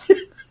that."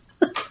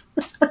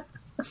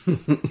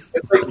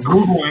 It's like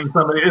Googling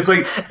somebody. It's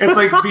like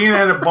being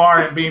at a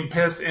bar and being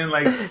pissed, and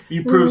like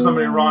you prove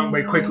somebody wrong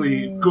by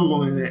quickly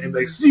Googling it and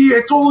like, "See,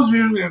 I told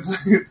you."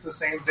 It's the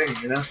same thing,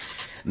 you know.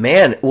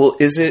 Man, well,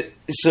 is it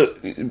so?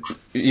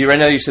 Right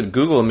now, you said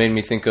Google, it made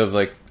me think of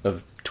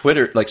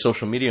Twitter, like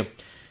social media.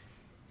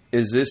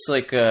 Is this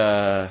like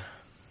does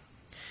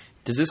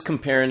this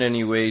compare in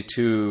any way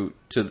to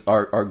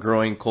our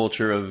growing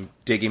culture of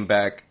going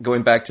back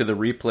to the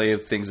replay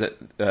of things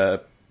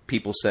that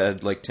people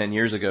said like 10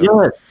 years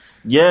ago?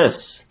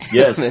 Yes.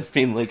 I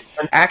mean, like,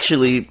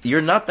 actually,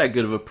 you're not that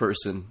good of a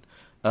person.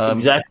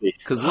 Exactly.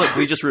 Because look,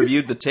 we just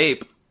reviewed the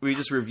tape. We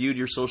just reviewed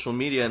your social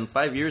media, and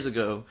 5 years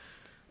ago,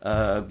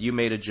 you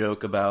made a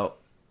joke about.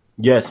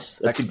 Yes,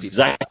 that's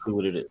exactly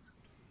what it is.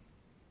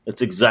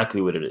 That's exactly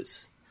what it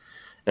is.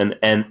 And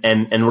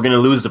we're gonna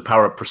lose the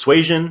power of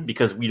persuasion,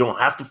 because we don't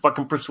have to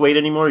fucking persuade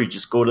anymore. You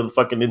just go to the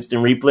fucking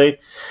instant replay.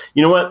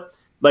 You know what?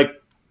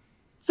 Like,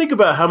 think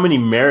about how many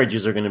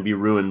marriages are going to be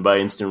ruined by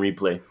instant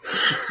replay.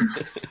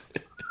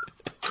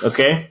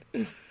 Okay?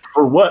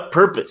 For what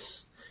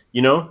purpose?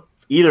 You know?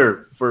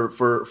 Either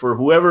for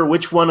whoever,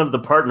 which one of the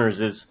partners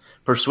is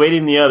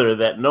persuading the other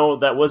that, no,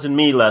 that wasn't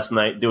me last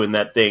night doing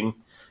that thing,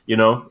 you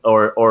know?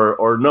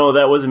 Or no,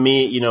 that wasn't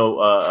me, you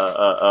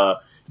know,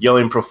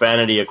 yelling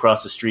profanity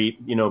across the street,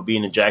 you know,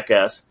 being a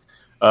jackass.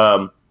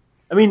 I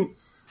mean,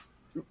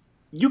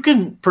 you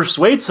can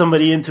persuade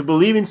somebody into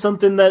believing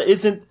something that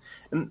isn't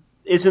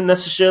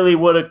necessarily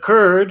what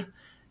occurred,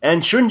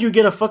 and shouldn't you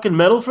get a fucking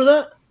medal for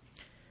that?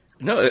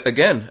 No,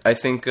 again, I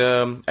think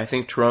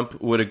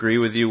Trump would agree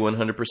with you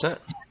 100%.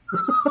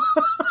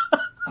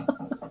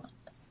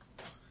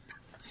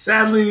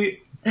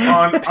 Sadly,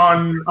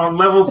 on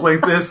levels like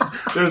this,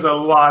 there's a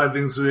lot of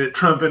things that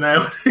Trump and I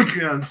would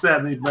agree on.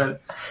 Sadly,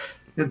 but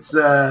it's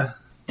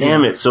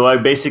damn it. So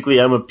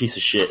I'm a piece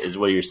of shit, is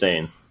what you're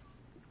saying.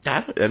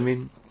 I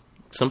mean,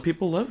 some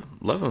people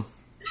love him.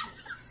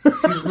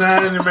 He's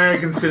not an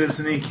American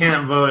citizen. He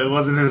can't vote. It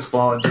wasn't his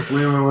fault. Just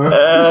leave him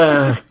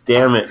alone.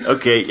 Damn it.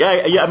 Okay.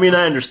 Yeah. I mean,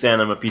 I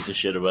understand I'm a piece of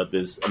shit about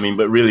this. I mean,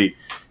 but really,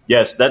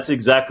 yes, that's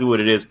exactly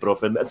what it is,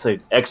 Prof. And that's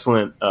an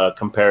excellent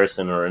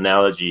comparison or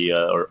analogy,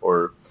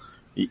 or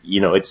you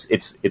know,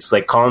 it's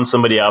like calling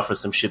somebody out for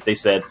some shit they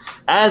said,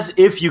 as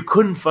if you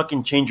couldn't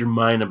fucking change your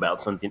mind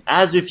about something,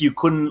 as if you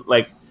couldn't,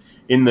 like,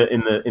 in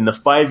the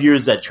 5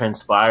 years that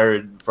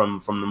transpired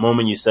from the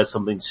moment you said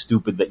something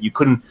stupid, that you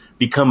couldn't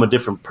become a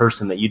different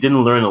person, that you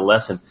didn't learn a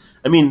lesson.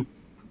 I mean,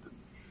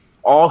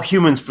 all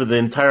humans for the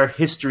entire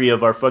history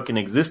of our fucking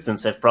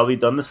existence have probably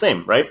done the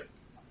same, right?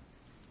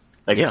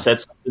 Like, said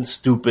something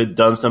stupid,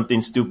 done something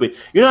stupid.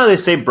 You know how they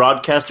say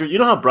broadcasters? You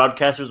know how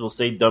broadcasters will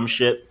say dumb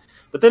shit?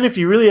 But then if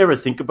you really ever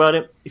think about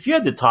it, if you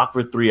had to talk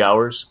for 3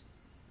 hours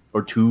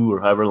or 2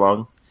 or however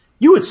long,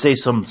 you would say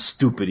something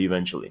stupid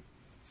eventually.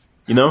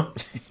 You know?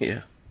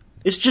 Yeah.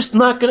 It's just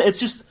not gonna.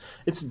 It's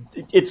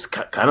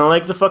kind of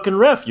like the fucking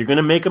ref. You're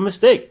gonna make a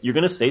mistake. You're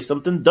gonna say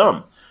something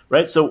dumb,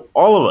 right? So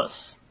all of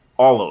us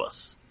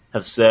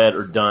have said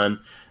or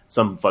done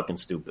something fucking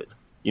stupid,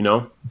 you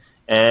know?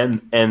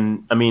 And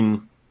I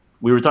mean,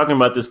 we were talking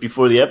about this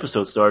before the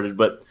episode started,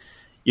 but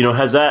you know,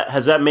 has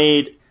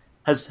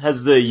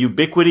the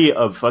ubiquity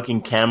of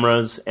fucking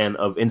cameras and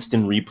of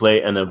instant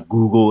replay and of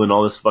Google and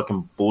all this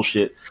fucking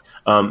bullshit,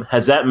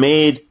 has that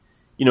made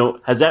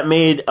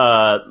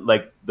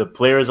like the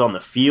players on the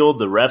field,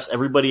 the refs,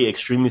 everybody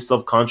extremely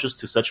self-conscious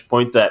to such a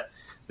point that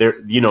they're,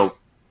 you know,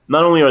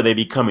 not only are they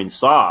becoming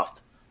soft,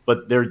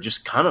 but they're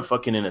just kind of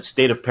fucking in a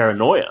state of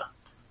paranoia.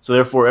 So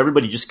therefore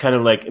everybody just kind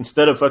of, like,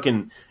 instead of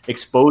fucking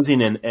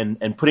exposing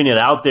and putting it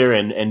out there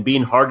and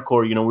being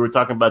hardcore, you know, we were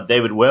talking about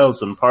David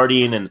Wells and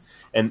partying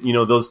and you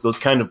know, those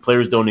kind of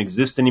players don't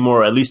exist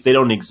anymore, or at least they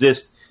don't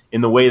exist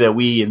in the way that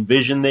we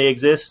envision they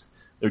exist.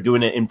 They're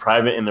doing it in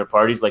private in their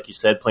parties, like you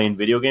said, playing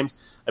video games.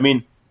 I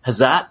mean, has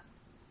that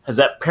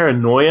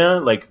paranoia,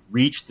 like,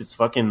 reached its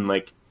fucking,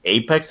 like,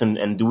 apex?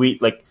 And do we,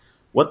 like,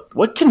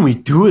 what can we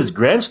do as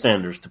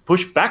grandstanders to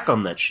push back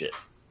on that shit?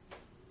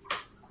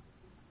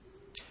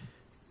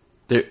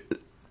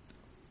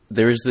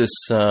 There's this.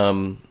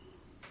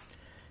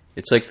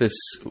 It's like this.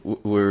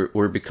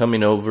 We're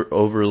becoming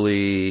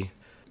overly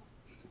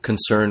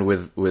concerned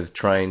with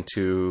trying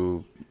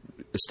to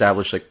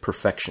establish, like,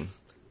 perfection,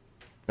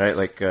 right?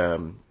 Like,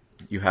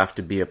 you have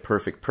to be a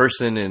perfect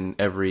person in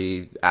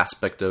every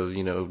aspect of,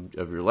 you know,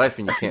 of your life,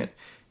 and you can't.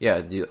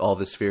 All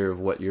this fear of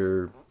what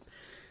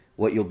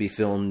you'll be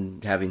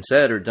filmed having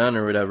said or done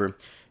or whatever,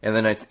 and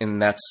then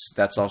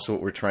that's also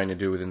what we're trying to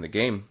do within the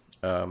game.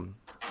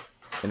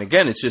 And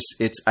again,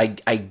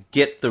 I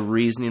get the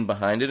reasoning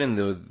behind it and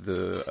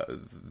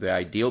the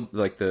ideal,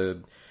 like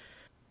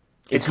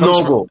it's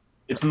noble.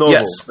 It's noble.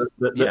 Yes.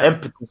 The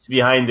impetus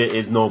behind it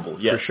is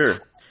noble. Yes, for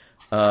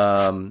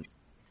sure.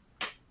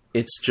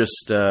 It's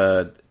just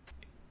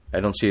I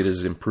don't see it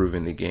as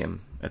improving the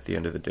game at the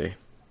end of the day.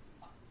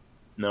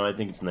 No, I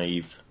think it's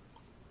naive.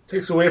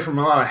 Takes away from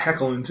a lot of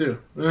heckling too.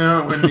 You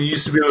know, when you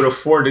used to be able to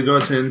afford to go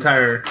to an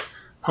entire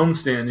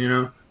homestand, you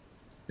know,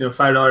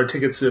 $5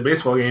 tickets to a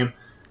baseball game.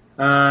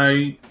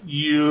 You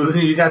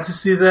got to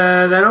see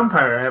that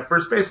umpire at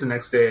first base the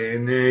next day,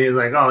 and he's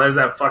like, "Oh, there's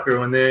that fucker."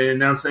 When they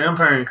announce the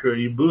umpiring crew,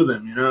 you boo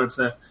them. You know,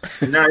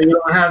 now you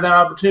don't have that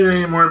opportunity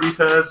anymore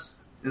because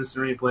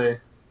instant replay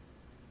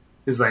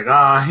is like,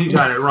 he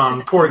got it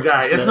wrong, poor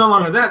guy. It's no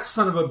longer that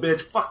son of a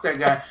bitch. Fuck that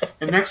guy.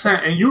 And next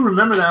time, and you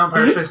remember the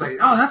umpire's face, like,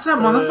 "Oh, that's that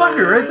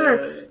motherfucker right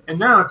there." And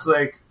now it's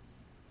like,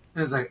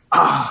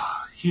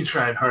 he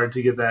tried hard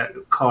to get that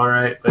call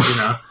right, but you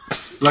know,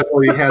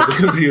 luckily he had the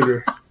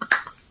computer.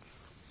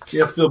 You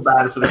have to feel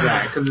bad for the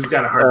guy because he's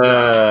got a hard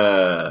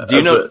job. Do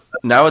you know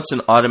now it's an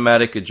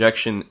automatic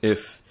ejection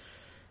if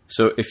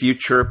you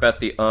chirp at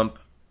the ump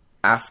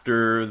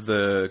after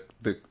the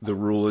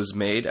rule is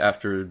made,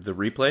 after the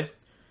replay,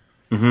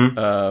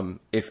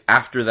 if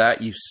after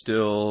that you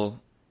still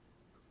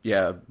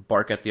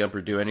bark at the ump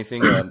or do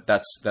anything,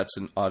 that's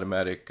an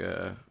automatic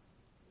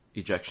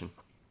ejection.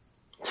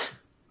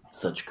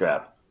 Such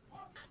crap.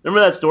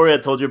 Remember that story I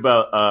told you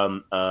about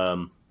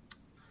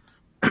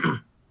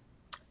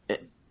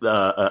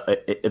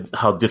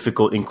how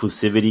difficult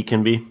inclusivity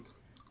can be.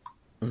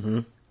 Mm-hmm.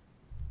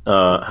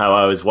 How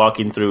I was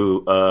walking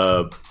through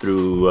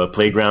a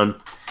playground,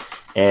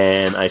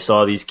 and I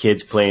saw these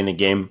kids playing a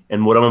game,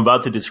 and what I'm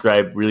about to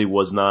describe really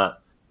was not.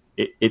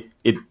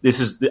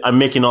 I'm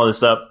making all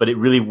this up, but it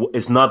really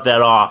is not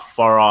that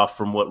far off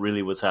from what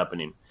really was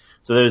happening.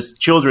 So there's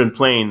children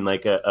playing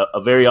like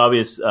a very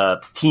obvious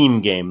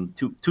team game.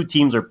 Two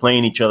teams are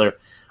playing each other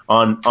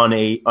on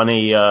a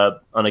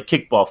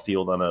kickball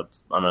field,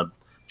 on a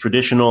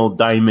traditional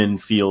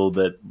diamond field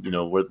that,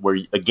 where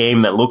a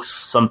game that looks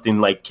something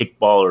like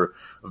kickball or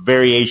a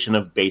variation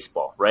of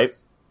baseball, right?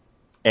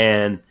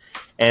 And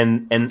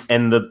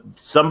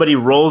somebody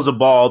rolls a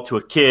ball to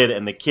a kid,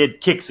 and the kid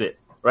kicks it,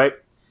 right?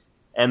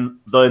 And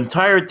the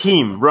entire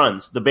team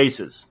runs the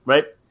bases,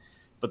 right?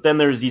 But then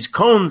there's these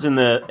cones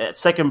at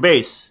second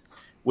base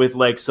with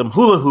like some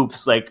hula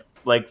hoops, like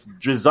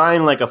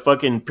designed like a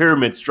fucking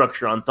pyramid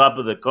structure on top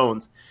of the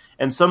cones.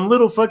 And some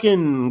little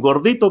fucking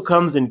gordito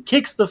comes and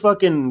kicks the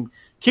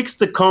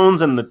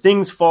cones, and the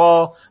things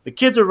fall. The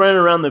kids are running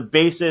around the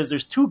bases.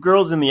 There's two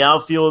girls in the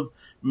outfield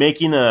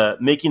making a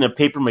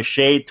paper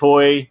mache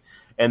toy,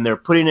 and they're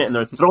putting it and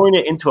they're throwing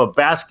it into a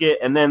basket.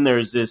 And then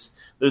there's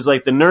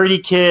like the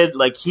nerdy kid,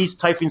 like he's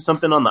typing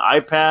something on the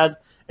iPad,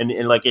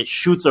 and like it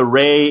shoots a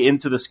ray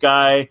into the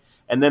sky.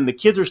 And then the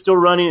kids are still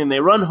running, and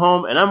they run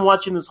home, and I'm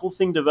watching this whole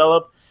thing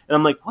develop, and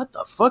I'm like, what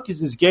the fuck is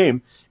this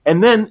game?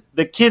 And then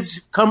the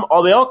kids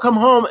they all come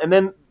home, and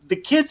then the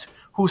kids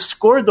who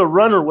scored the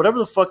run or whatever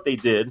the fuck they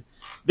did,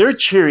 they're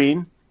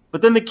cheering,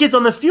 but then the kids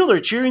on the field are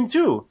cheering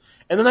too.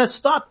 And then I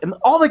stop, and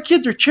all the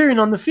kids are cheering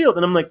on the field,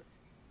 and I'm like,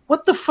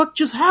 what the fuck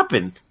just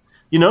happened?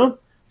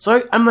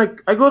 So I'm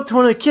like, I go up to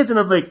one of the kids, and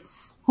I'm like,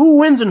 who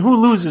wins and who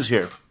loses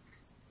here?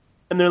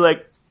 And they're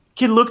like,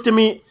 kid looked at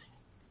me.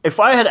 If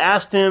I had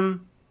asked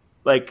him,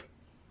 like,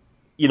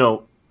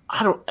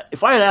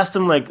 if I had asked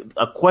him like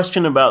a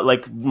question about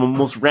like the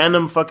most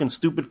random fucking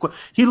stupid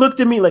he looked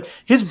at me like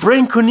his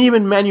brain couldn't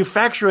even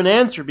manufacture an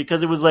answer,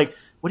 because it was like,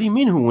 what do you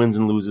mean who wins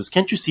and loses?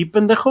 Can't you see,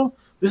 pendejo?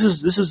 This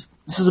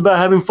is about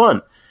having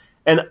fun.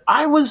 And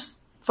I was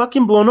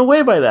fucking blown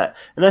away by that.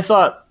 And I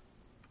thought,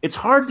 it's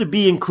hard to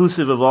be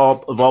inclusive of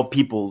all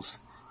peoples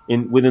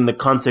within the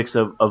context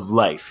of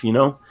life,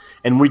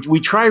 And we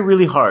try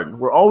really hard.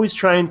 We're always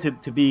trying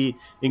to be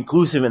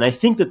inclusive, and I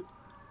think that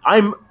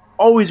I'm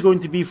always going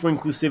to be for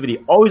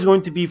inclusivity, always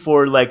going to be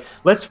for like,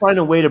 let's find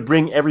a way to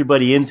bring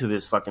everybody into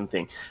this fucking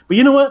thing. But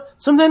you know what?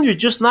 Sometimes you're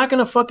just not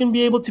gonna fucking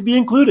be able to be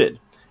included.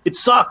 It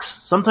sucks.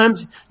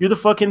 Sometimes you're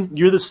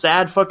the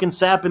sad fucking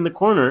sap in the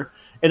corner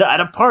at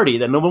a party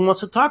that no one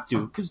wants to talk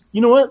to, because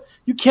you know what?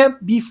 You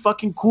can't be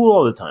fucking cool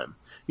all the time.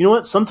 You know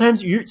what?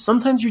 Sometimes you're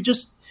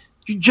just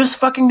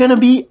fucking gonna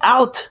be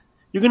out.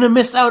 You're gonna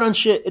miss out on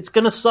shit. It's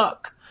gonna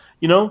suck,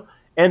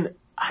 And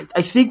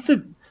I think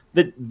that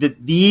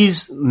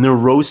these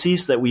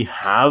neuroses that we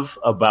have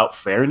about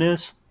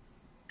fairness,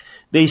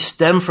 they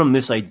stem from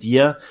this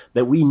idea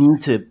that we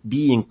need to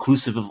be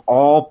inclusive of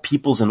all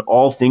peoples and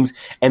all things.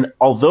 And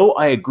although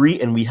I agree,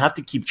 and we have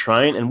to keep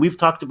trying, and we've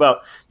talked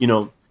about,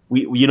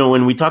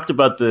 when we talked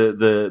about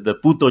the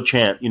puto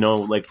chant,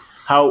 like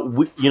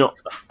how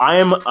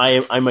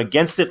I'm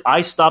against it.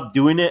 I stopped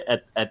doing it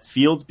at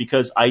fields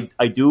because I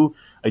do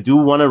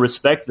want to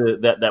respect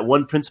that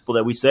one principle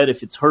that we said,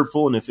 if it's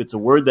hurtful and if it's a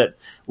word that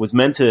was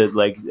meant to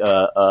like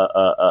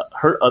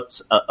hurt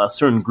a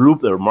certain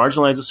group or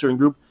marginalize a certain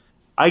group,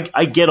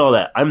 I get all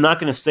that. I'm not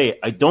going to say it.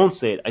 I don't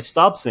say it. I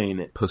stopped saying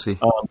it. Pussy.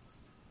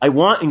 I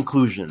want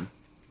inclusion,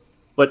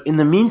 but in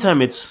the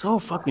meantime,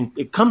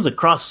 it comes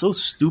across so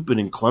stupid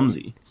and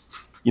clumsy,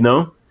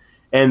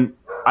 And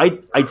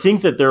I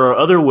think that there are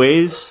other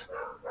ways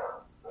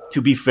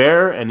to be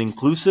fair and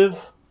inclusive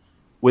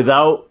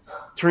without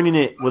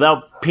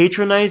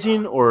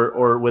patronizing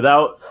or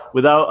without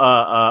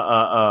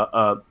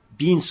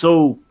being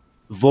so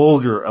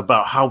vulgar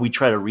about how we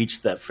try to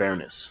reach that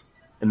fairness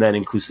and that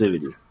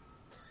inclusivity.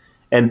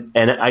 And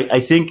I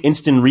think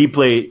instant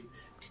replay,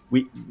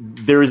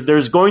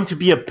 there's going to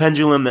be a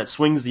pendulum that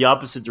swings the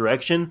opposite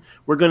direction.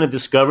 We're going to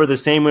discover the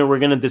same way we're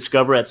going to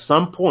discover at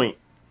some point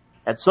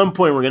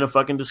we're going to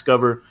fucking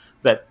discover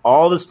that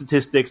all the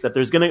statistics, that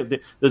there's going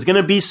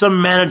to be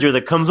some manager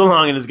that comes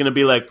along and is going to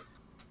be like,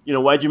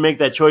 why'd you make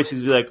that choice?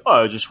 He's be like,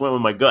 oh, I just went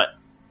with my gut.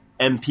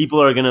 And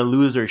people are going to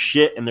lose their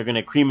shit, and they're going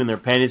to cream in their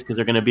panties because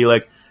they're going to be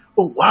like,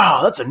 oh,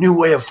 wow, that's a new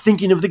way of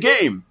thinking of the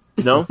game.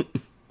 The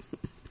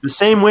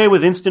same way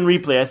with instant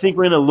replay. I think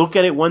we're going to look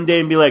at it one day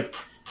and be like,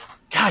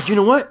 God, you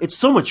know what? It's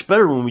so much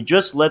better when we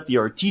just let the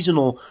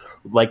artisanal,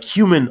 like,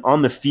 human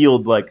on the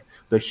field, like,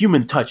 the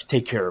human touch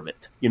take care of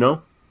it,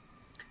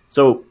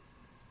 So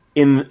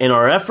in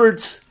our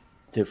efforts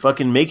to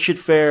fucking make shit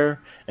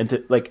fair, and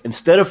to like,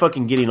 instead of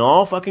fucking getting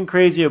all fucking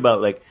crazy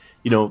about like,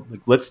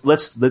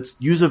 let's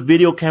use a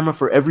video camera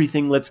for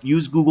everything, let's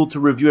use Google to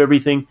review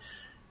everything,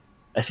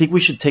 I think we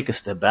should take a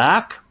step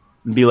back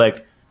and be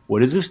like,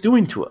 what is this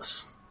doing to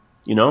us?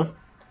 In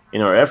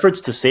our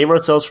efforts to save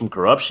ourselves from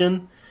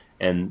corruption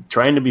and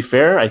trying to be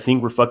fair, I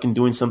think we're fucking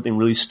doing something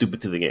really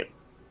stupid to the game.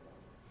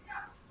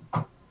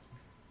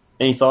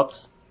 Any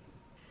thoughts?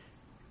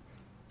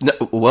 No,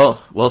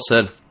 well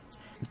said.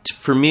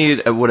 For me,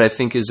 what I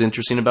think is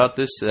interesting about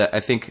this, I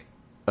think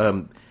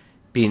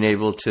being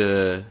able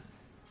to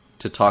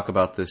talk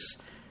about this,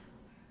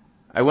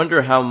 I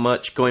wonder how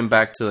much, going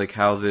back to like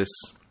how this,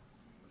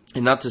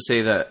 and not to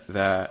say that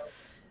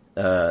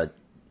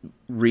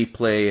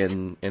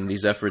replay and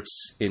these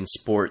efforts in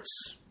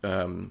sports,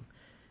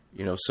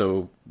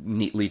 so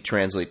neatly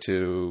translate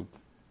to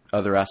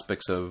other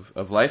aspects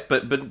of life,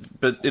 but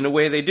in a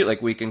way they do.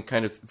 Like we can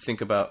kind of think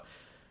about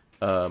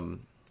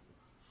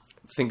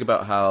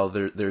how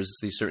there's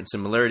these certain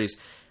similarities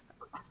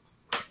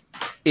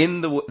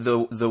in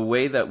the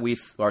way that we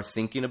are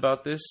thinking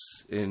about this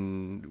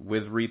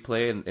with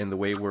replay and the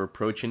way we're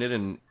approaching it.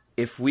 And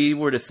if we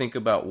were to think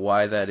about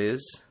why that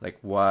is, like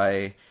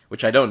why,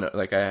 which I don't know,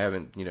 like I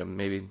haven't,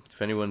 maybe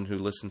if anyone who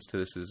listens to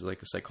this is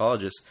like a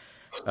psychologist,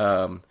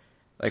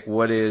 like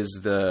what are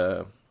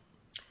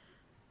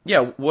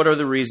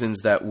the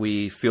reasons that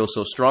we feel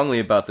so strongly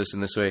about this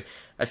in this way?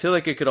 I feel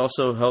like it could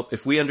also help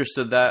if we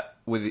understood that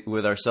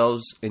with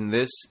ourselves in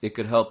this. It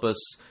could help us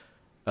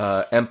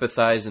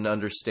empathize and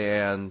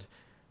understand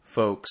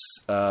folks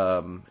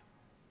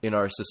in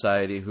our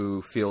society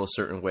who feel a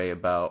certain way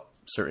about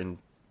certain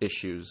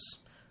issues,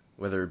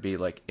 whether it be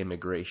like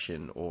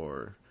immigration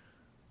or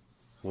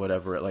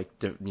whatever, like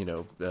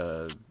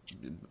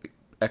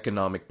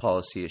economic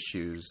policy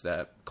issues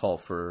that call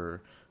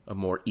for a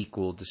more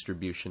equal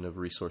distribution of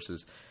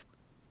resources.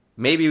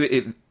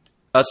 Maybe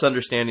us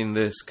understanding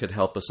this could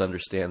help us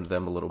understand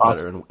them a little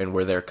better and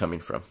where they're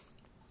coming from.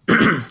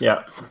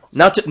 Yeah.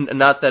 Not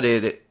that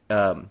it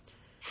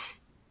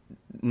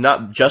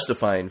not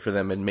justifying for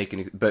them and making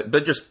it,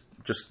 but just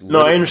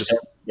no, I understand.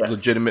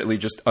 Legitimately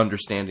just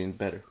understanding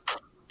better.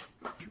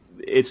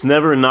 It's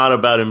never not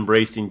about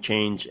embracing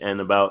change and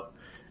about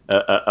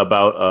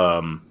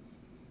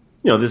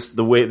this is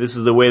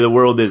the way the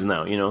world is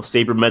now.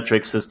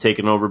 Sabermetrics has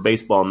taken over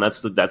baseball, and that's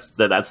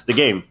the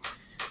game.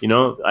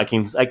 I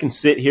can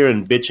sit here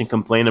and bitch and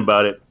complain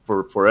about it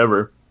for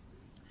forever.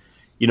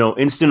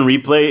 Instant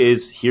replay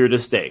is here to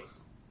stay,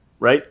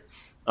 right?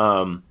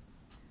 And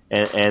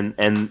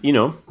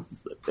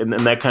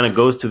that kind of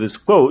goes to this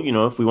quote.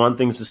 If we want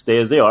things to stay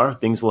as they are,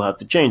 things will have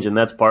to change, and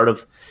that's part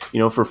of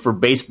for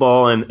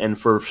baseball and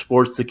for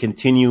sports to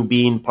continue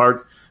being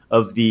part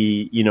of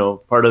the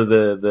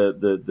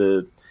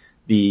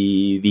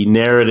the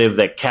narrative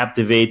that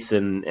captivates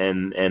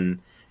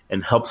and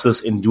helps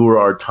us endure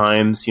our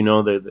times.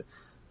 For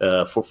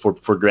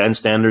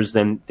grandstanders,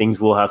 then things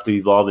will have to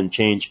evolve and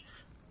change.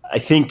 I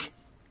think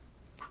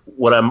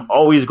what I'm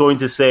always going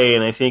to say,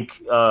 and I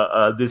think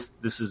this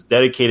is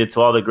dedicated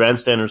to all the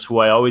grandstanders who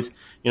I always,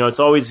 it's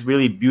always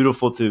really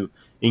beautiful to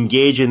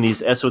engage in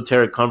these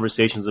esoteric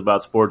conversations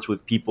about sports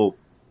with people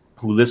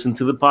who listen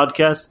to the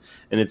podcast,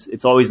 and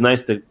it's always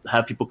nice to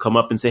have people come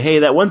up and say, hey,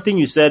 that one thing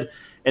you said,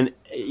 and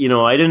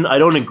I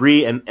don't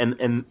agree,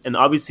 and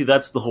obviously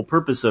that's the whole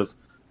purpose of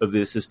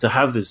this, is to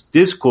have this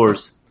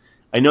discourse.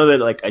 I know that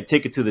like I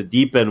take it to the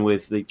deep end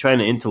with like, trying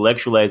to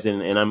intellectualize it,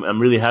 and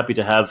I'm really happy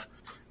to have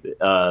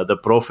the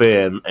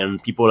profe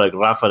and people like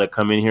Rafa to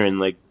come in here and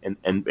like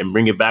and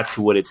bring it back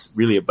to what it's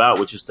really about,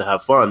 which is to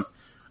have fun.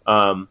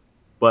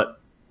 But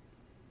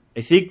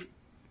I think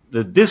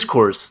the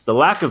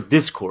lack of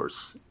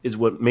discourse is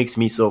what makes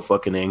me so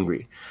fucking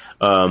angry.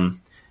 And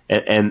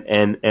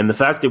the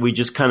fact that we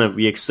just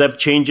we accept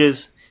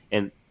changes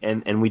and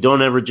we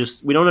don't ever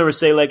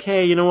say like,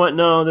 hey, you know what?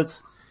 No,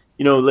 that's,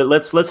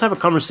 let's have a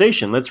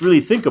conversation. Let's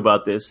really think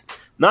about this,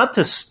 not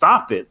to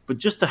stop it, but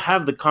just to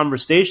have the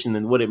conversation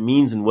and what it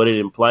means and what it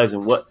implies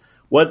and what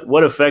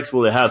effects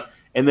will it have.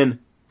 And then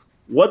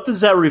what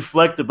does that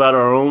reflect about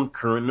our own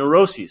current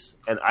neuroses?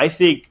 And I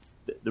think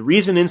the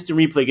reason instant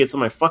replay gets on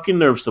my fucking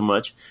nerves so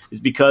much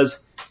is because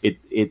it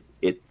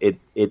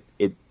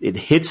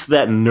hits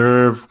that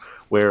nerve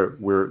where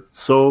we're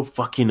so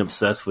fucking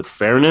obsessed with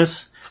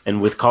fairness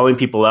and with calling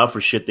people out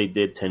for shit they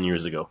did 10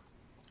 years ago.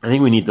 I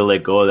think we need to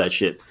let go of that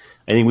shit.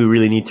 I think we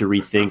really need to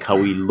rethink how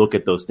we look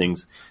at those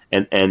things.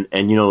 And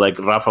like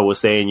Rafa was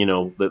saying,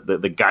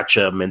 the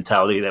gotcha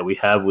mentality that we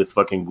have with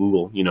fucking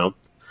Google,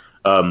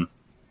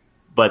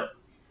 but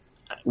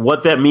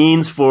what that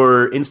means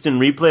for instant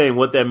replay and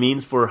what that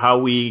means for how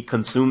we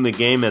consume the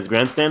game as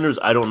grandstanders,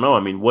 I don't know. I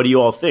mean, what do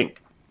you all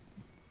think?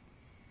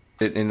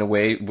 In a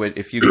way,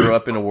 if you grew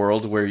up in a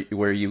world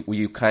where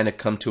you kind of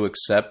come to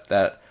accept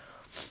that,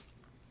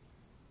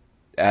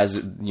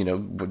 as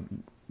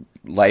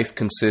life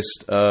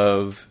consists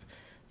of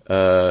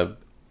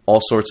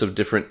all sorts of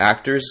different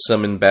actors,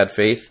 some in bad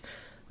faith,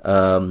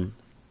 and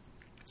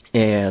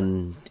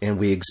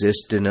we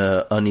exist in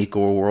an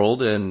unequal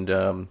world,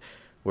 and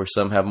where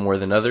some have more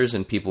than others,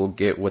 and people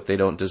get what they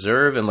don't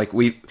deserve, and like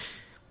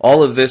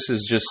all of this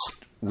is just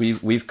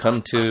we've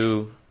come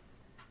to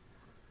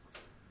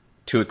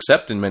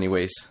accept in many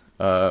ways,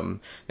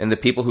 and the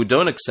people who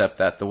don't accept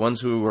that, the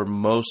ones who are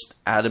most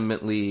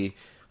adamantly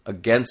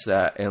against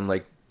that and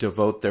like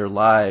devote their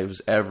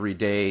lives every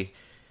day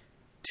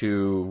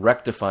to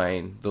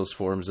rectifying those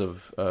forms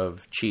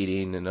of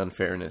cheating and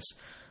unfairness,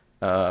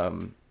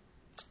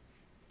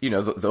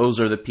 those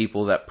are the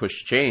people that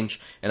push change,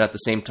 and at the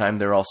same time,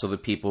 they're also the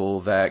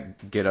people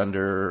that get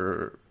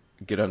under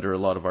a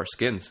lot of our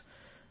skins.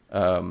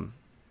 And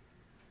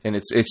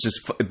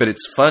but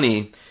it's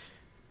funny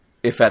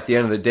if at the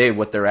end of the day,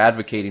 what they're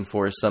advocating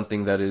for is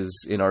something that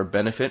is in our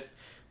benefit,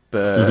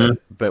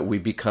 but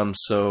we come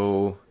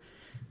to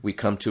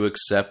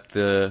accept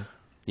the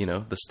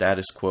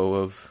status quo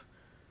of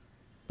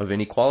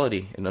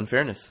inequality and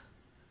unfairness.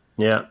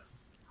 Yeah.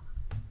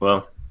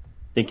 Well,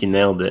 I think you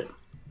nailed it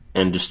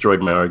and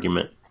destroyed my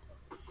argument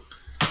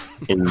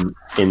in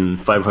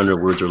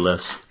 500 words or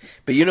less.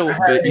 But the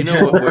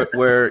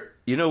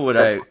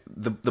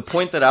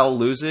point that I'll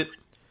lose it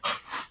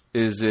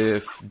is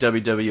if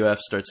WWF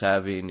starts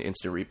having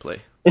instant replay.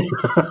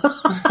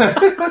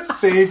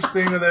 Stage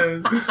thing of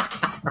those.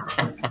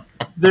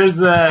 There's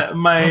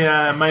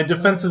my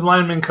defensive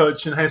lineman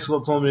coach in high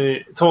school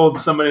told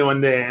somebody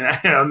one day, and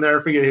I'll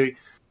never forget it.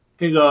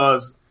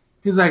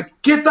 He's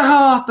like, get the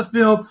hell off the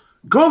field,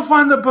 go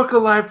find the book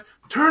of life,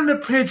 turn to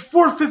page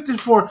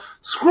 454,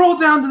 scroll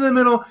down to the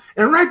middle,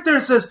 and right there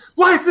it says,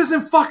 life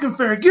isn't fucking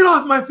fair, get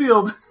off my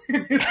field.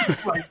 It's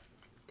just like,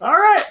 all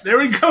right, there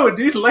we go,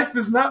 dude, life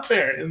is not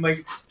fair. And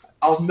like,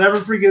 I'll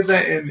never forget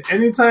that, and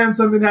anytime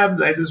something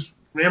happens, I just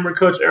remember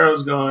Coach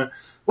Arrows going,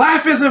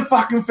 life isn't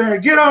fucking fair,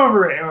 get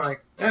over it. And I'm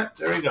like, yeah,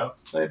 there we go.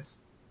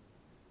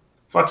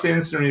 Fuck the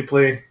instant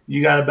replay.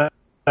 You got a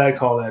bad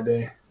call that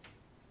day.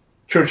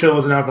 Churchill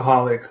was an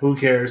alcoholic. Who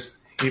cares?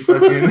 He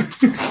fucking,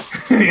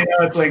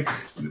 it's like,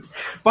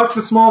 fuck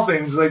the small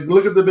things. Like,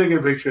 look at the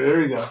bigger picture. There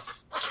you go.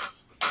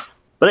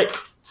 But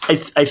I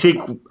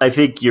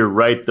think you're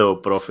right though,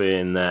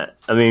 Profe, in that.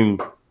 I mean,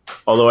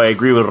 although I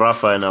agree with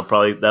Rafa, and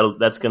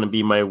that's going to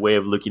be my way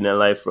of looking at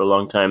life for a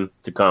long time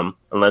to come,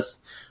 unless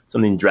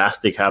something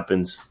drastic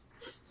happens.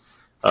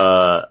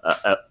 But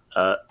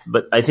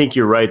I think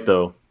you're right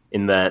though,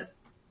 in that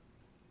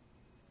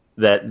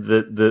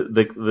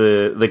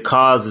the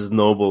cause is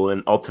noble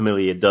and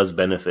ultimately it does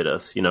benefit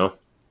us,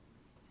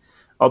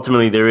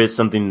 Ultimately there is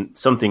something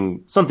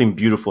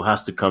beautiful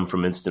has to come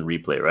from instant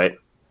replay, right?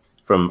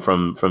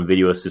 From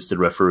video assisted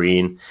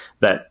refereeing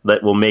that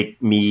will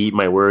make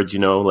my words,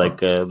 like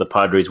the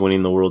Padres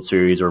winning the World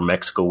Series or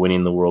Mexico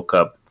winning the World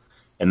Cup,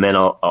 and then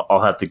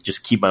I'll have to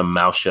just keep my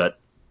mouth shut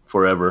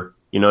forever.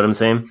 You know what I'm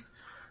saying?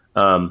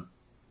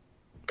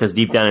 Because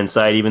deep down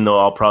inside, even though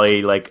I'll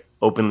probably like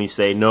openly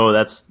say, no,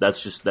 that's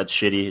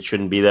shitty, it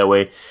shouldn't be that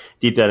way,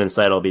 deep down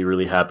inside I'll be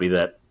really happy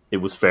that it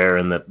was fair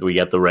and that we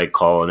got the right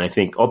call. And I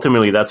think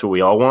ultimately that's what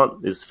we all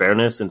want, is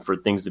fairness, and for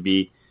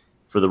the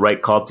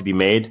right call to be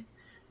made.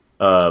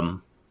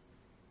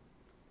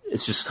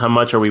 It's just how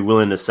much are we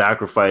willing to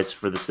sacrifice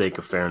for the sake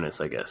of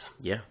fairness, I guess.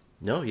 Yeah.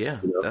 No, yeah.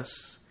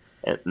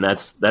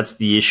 That's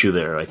the issue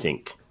there, I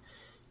think.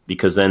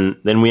 Because then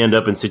we end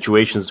up in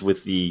situations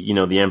with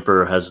the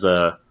emperor has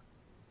no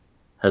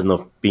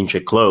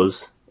pinche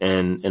clothes,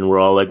 and we're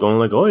all like going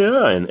like, oh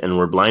yeah, and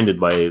we're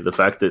blinded by the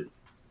fact that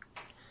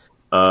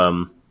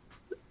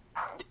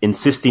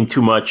insisting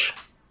too much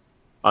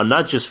on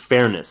not just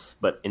fairness,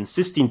 but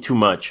insisting too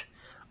much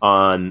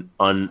on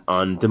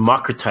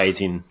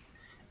democratizing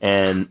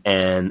and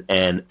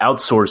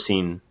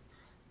outsourcing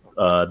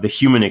the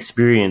human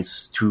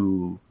experience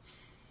to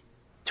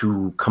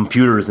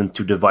computers and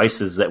to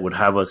devices that would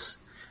have us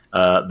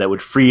that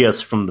would free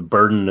us from the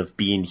burden of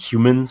being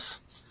humans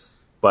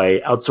by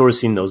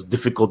outsourcing those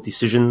difficult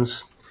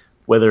decisions,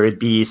 whether it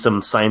be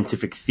some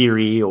scientific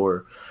theory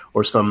or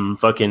some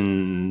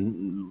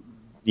fucking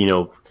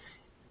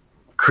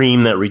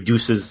cream that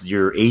reduces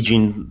your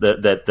aging,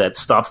 that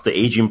stops the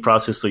aging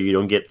process so you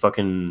don't get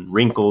fucking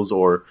wrinkles,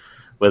 or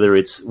whether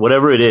it's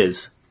whatever it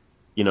is,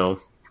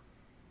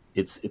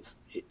 it's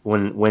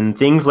when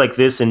things like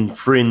this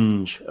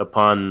infringe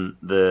upon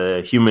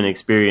the human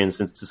experience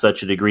to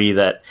such a degree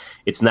that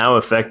it's now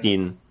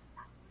affecting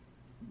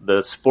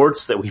the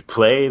sports that we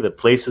play, the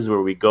places where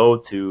we go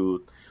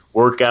to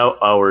work out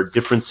our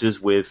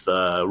differences with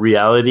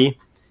reality,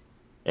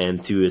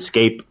 and to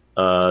escape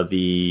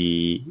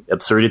the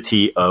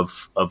absurdity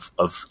of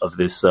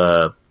this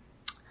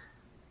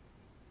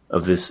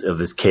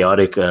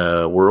chaotic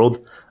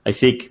world. I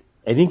think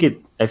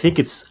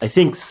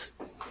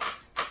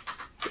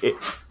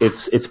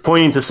it's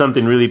pointing to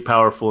something really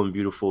powerful and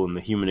beautiful in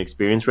the human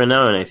experience right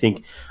now.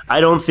 And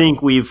I don't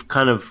think we've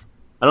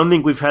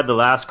had the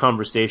last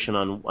conversation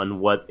on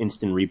what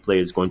instant replay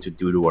is going to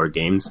do to our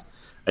games.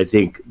 I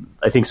think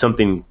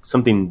something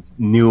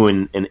new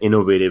and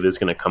innovative is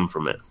going to come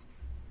from it.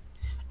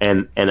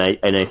 And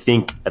I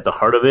think at the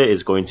heart of it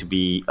is going to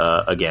be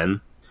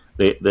again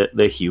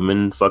the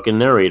human fucking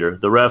narrator,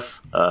 the ref,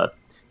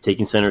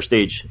 taking center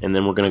stage, and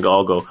then we're gonna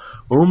all go,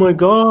 oh my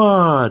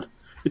god,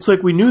 it's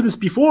like we knew this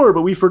before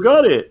but we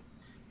forgot it,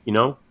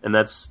 and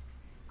that's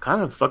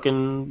kind of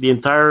fucking the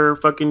entire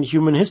fucking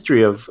human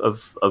history of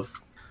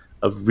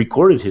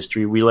recorded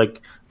history.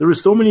 There were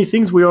so many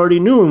things we already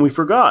knew and we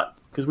forgot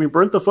because we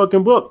burnt the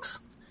fucking books,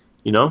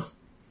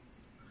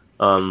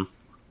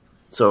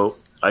 so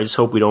I just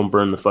hope we don't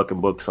burn the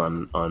fucking books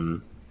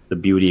on the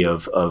beauty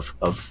of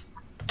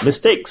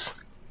mistakes.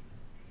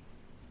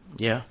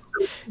 Yeah,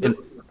 and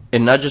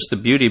not just the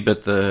beauty,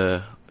 but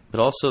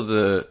also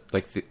the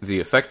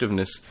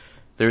effectiveness.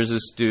 There's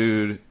this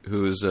dude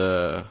who's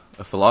a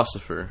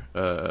philosopher.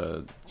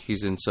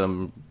 He's in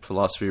some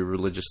philosophy or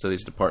religious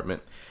studies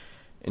department,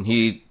 and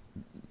he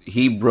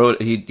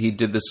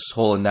did this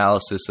whole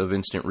analysis of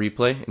instant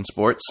replay in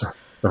sports,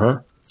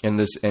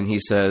 and he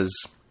says,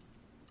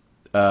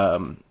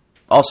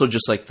 also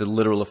just like the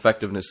literal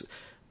effectiveness.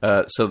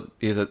 So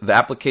the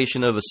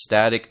application of a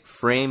static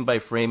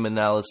frame-by-frame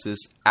analysis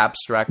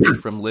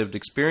abstracted from lived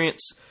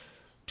experience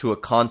to a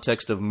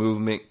context of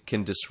movement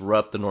can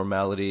disrupt the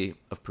normality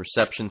of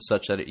perception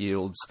such that it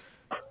yields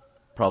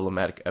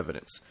problematic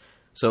evidence.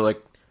 So,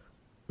 like,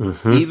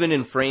 even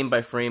in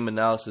frame-by-frame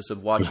analysis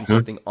of watching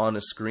something on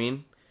a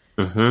screen,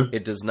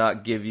 it does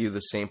not give you the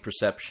same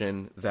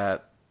perception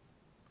that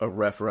a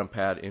ref or ump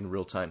had in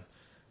real time.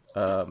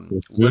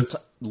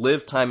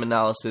 Live time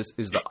analysis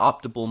is the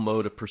optimal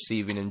mode of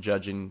perceiving and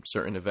judging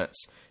certain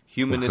events.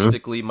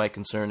 Humanistically, my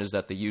concern is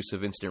that the use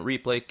of instant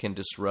replay can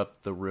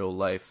disrupt the real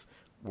life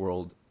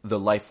world, the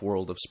life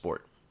world of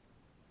sport.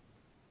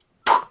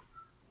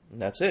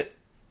 And that's it.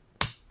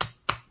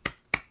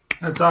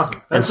 That's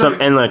awesome.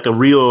 And like a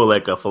real,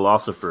 like a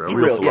philosopher, a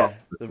real philosopher.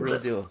 Yeah, the real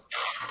deal.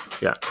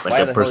 Yeah. Like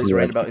why the hell he's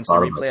right about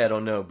instant replay, I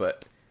don't know,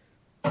 but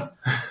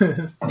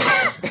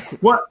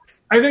what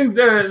I think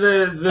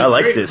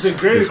the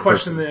greatest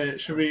question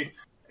that should be,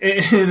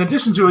 in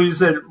addition to what you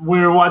said, we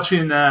were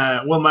watching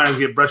Will Myers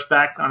get brushed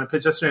back on a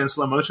pitch yesterday in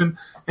slow motion,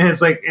 and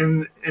it's like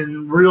in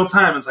real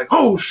time, it's like,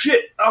 oh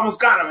shit, I almost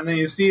got him, and then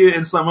you see it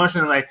in slow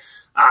motion, and like,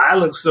 that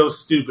looks so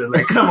stupid.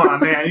 Like, come on,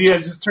 man, you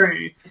have just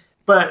turn.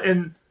 But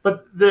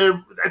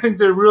I think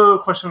the real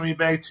question we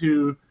beg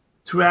to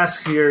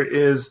ask here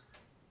is,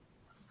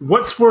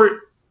 what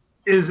sport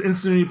is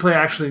instant replay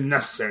actually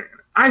necessary?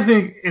 I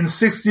think in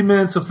 60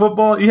 minutes of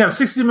football, you have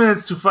 60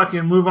 minutes to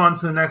fucking move on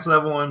to the next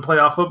level and play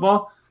off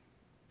football.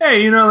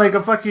 Hey, like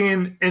a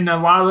fucking, in a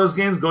lot of those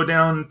games go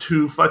down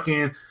to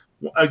fucking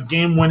a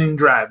game-winning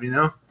drive,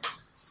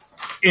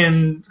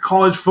 In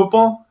college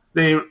football,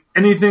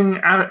 anything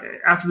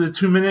after the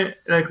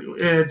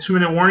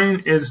 2-minute warning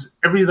is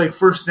every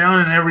first down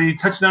and every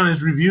touchdown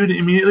is reviewed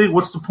immediately.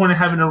 What's the point of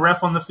having a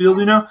ref on the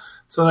field,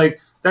 So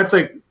that's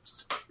a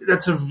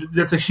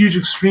huge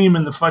extreme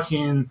in the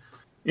fucking,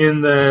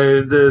 in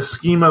the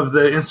scheme of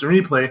the instant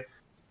replay.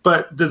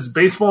 But does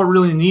baseball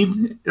really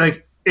need,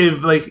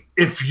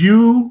 if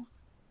you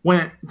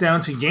went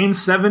down to Game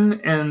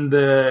 7 and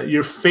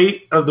your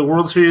fate of the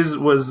World Series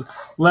was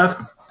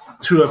left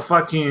to a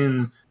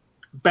fucking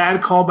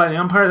bad call by the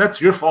umpire,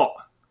 that's your fault.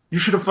 You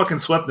should have fucking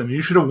swept them.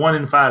 You should have won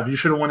in 5. You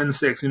should have won in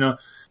 6.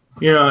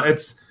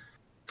 It's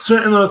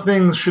certain little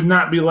things should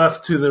not be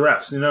left to the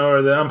refs,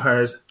 or the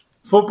umpires.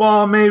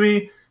 Football,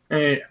 maybe.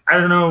 I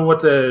don't know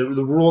what the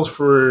rules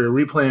for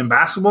replaying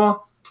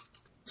basketball.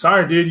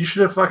 Sorry, dude. You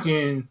should have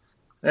fucking.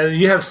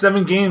 You have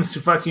 7 games to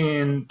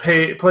fucking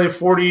play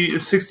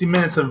 60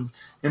 minutes of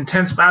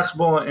intense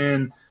basketball,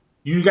 and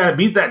you got to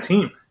beat that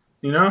team,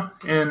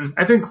 And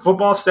I think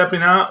football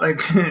stepping out,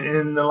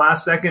 in the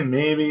last second,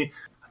 maybe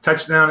a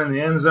touchdown in the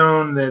end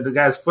zone, the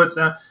guy's foot's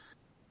out.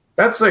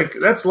 That's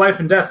life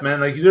and death, man.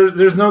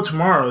 There's no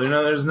tomorrow,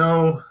 There's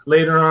no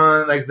later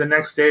on, the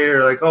next day,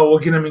 or we'll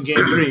get him in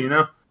game 3,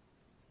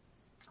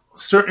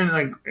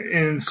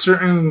 in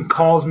certain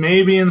calls,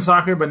 maybe in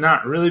soccer, but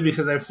not really,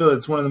 because I feel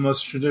it's one of the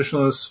most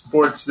traditionalist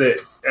sports that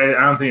I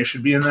don't think it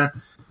should be in that.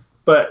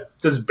 But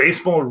does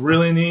baseball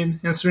really need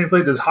instant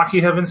replay? Does hockey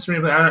have instant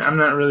replay? I'm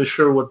not really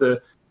sure what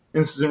the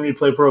instant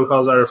replay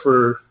protocols are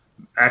for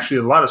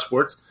actually a lot of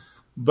sports,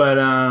 but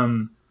I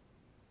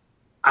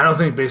don't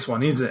think baseball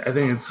needs it. I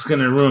think it's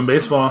going to ruin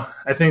baseball.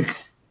 I think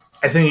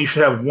you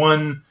should have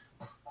one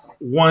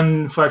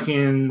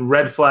fucking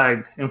red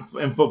flag in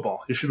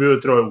football. You should be able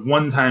to throw it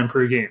 1 time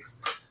per game,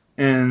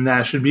 and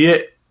that should be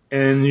it.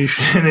 And you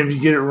should, if you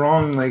get it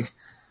wrong,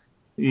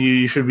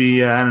 you should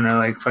be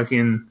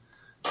fucking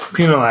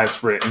penalized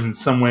for it in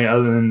some way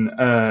other than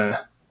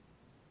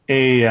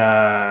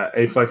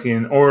a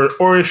fucking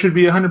or it should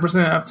be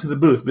 100% up to the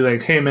booth. Be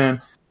like, hey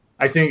man,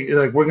 I think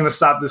we're gonna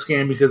stop this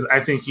game because I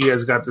think you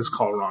guys got this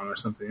call wrong or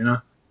something,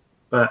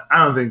 But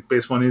I don't think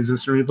baseball needs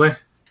instant replay.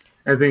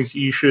 I think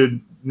you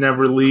should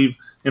never leave.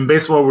 In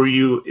baseball, where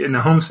you, in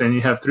a homestand,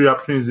 you have 3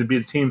 opportunities to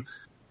beat a team.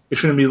 It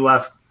shouldn't be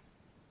left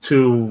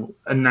to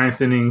a 9th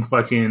inning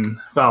fucking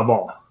foul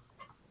ball.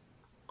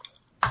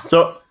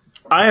 So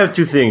I have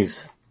 2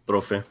 things,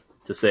 Profe,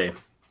 to say.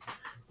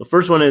 The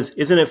first one is,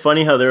 isn't it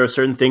funny how there are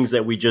certain things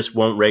that we just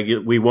won't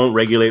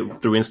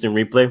regulate through instant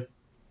replay?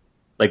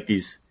 Like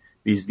these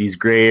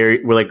gray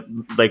area, where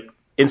like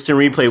instant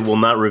replay will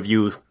not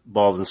review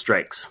balls and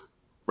strikes,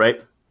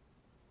 right?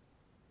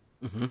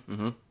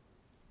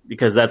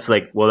 Because that's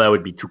that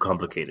would be too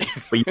complicated.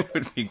 But it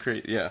would be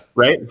great, yeah.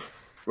 Right.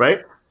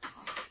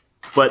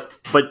 But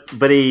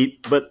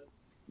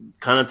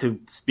kind of to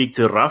speak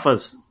to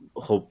Rafa's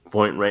whole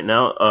point right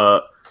now,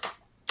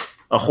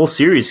 a whole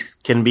series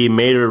can be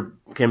made or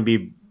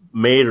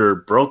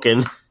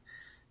broken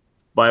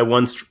by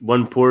one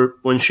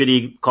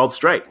shitty called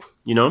strike.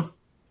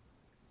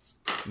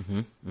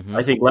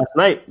 I think last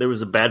night there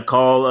was a bad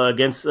call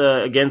against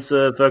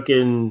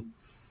fucking.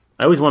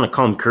 I always want to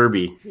call him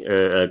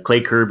Kirby,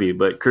 Clay Kirby,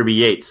 but Kirby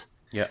Yates.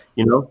 Yeah,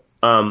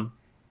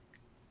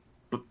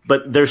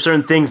 But there are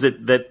certain things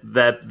that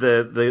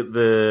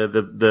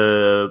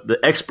the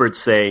experts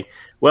say.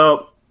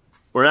 Well,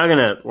 we're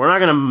not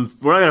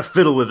gonna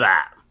fiddle with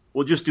that.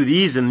 We'll just do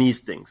these and these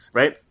things,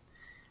 right?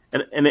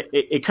 And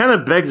it kind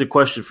of begs a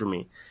question for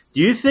me. Do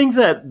you think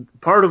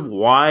that part of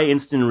why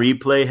instant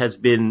replay has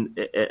been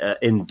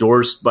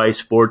endorsed by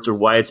sports, or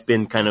why it's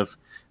been kind of,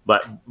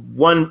 but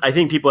one, I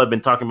think people have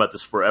been talking about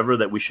this forever,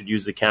 that we should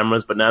use the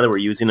cameras, but now that we're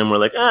using them, we're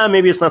like,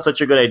 maybe it's not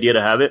such a good idea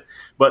to have it.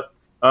 But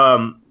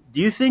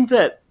do you think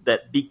that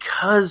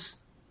because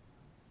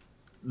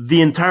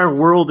the entire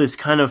world is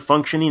kind of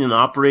functioning and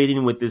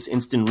operating with this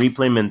instant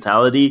replay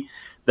mentality,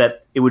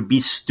 that it would be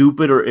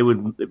stupid, or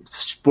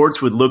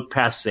sports would look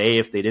passé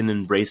if they didn't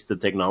embrace the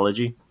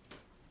technology?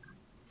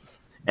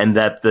 And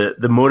that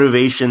the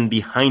motivation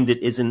behind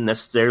it isn't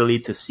necessarily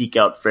to seek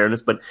out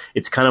fairness, but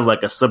it's kind of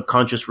like a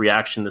subconscious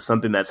reaction to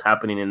something that's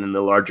happening in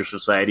the larger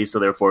society. So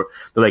therefore,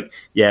 they're like,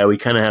 yeah, we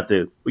kind of have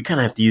to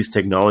use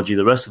technology.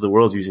 The rest of the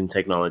world's using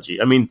technology.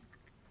 I mean,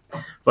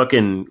 I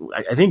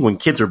think when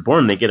kids are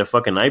born, they get a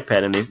fucking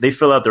iPad, and they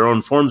fill out their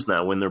own forms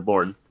now when they're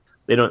born.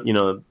 They don't,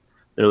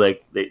 they're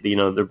like,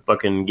 they're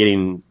fucking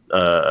getting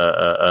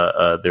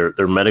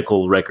their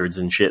medical records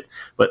and shit.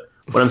 But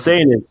what I'm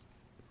saying is,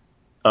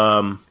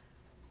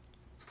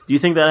 do you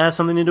think that has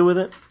something to do with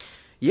it?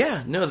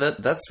 Yeah, no,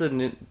 that's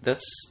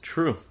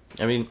true.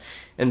 I mean,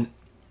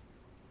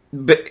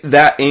 but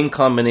that in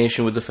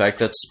combination with the fact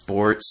that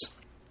sports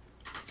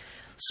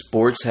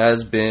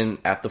has been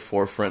at the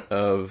forefront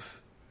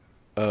of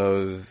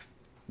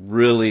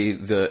really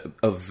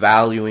of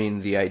valuing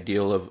the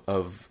ideal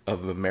of a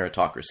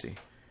meritocracy.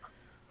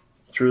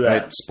 True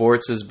that. Right?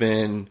 Sports has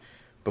been,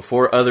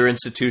 before other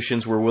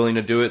institutions were willing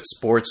to do it,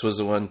 sports was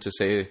the one to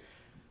say,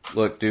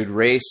 look, dude,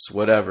 race,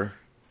 whatever.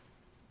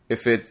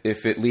 If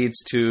it leads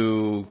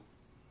to,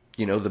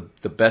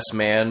 the best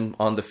man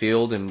on the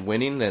field and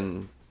winning,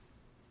 then,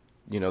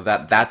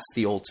 that's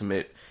the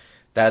ultimate.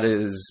 That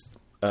is,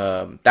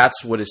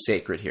 that's what is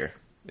sacred here,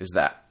 is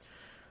that.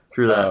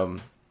 True that.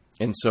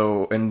 And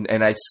so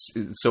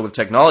with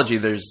technology,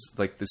 there's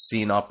like the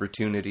seen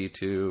opportunity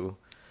to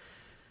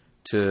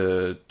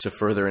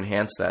further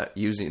enhance that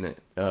using it.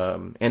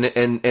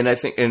 And I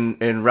think,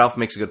 and Ralph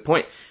makes a good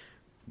point.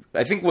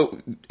 I think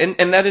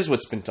and that is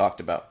what's been talked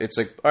about. It's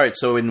like, all right,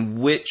 so in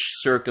which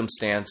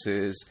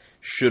circumstances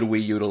should we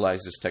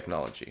utilize this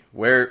technology?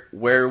 Where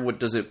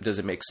does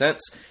it make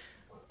sense?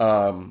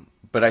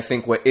 But I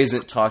think what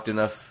isn't talked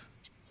about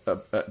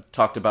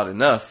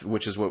enough,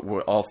 which is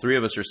what all three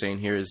of us are saying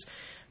here, is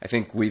I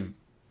think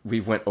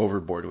we've went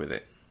overboard with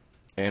it,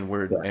 and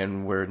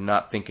we're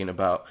not thinking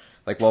about,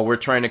 like, while we're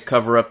trying to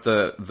cover up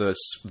the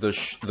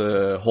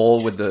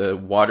hole with the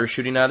water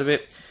shooting out of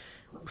it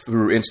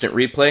through instant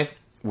replay,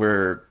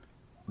 where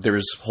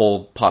there's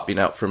water popping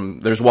out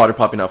from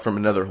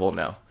another hole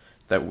now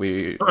that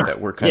we're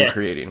kind of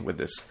creating with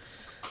this,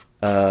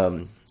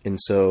 and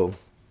so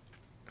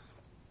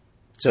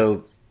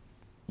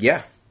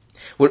yeah.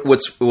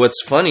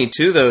 What's funny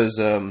too, though, is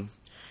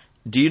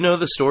do you know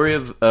the story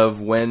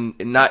of when,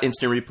 not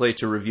instant replay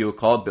to review a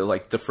call, but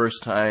like the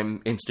first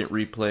time instant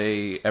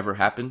replay ever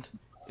happened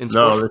in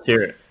sports? No, let's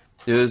hear it.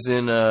 It was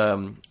in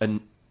a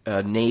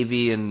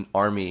Navy and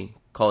Army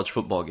college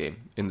football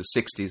game in the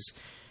 60s,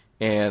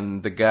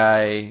 and the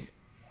guy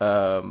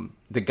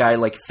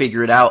like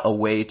figured out a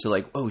way to,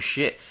 like, oh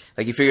shit,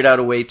 like he figured out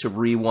a way to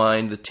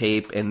rewind the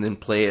tape and then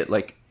play it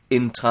like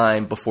in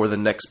time before the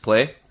next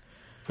play.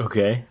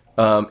 Okay.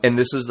 And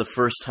this was the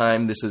first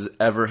time this has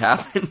ever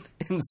happened.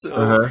 And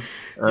so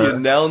the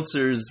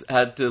announcers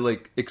had to,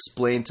 like,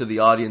 explain to the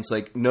audience,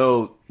 like,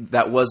 no,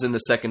 that wasn't a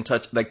second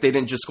touch. Like, they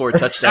didn't just score a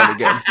touchdown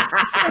again.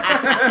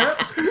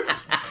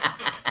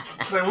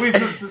 Like, we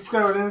just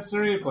discovered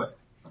instant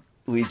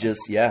replay.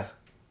 Yeah.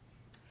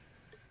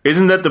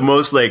 Isn't that the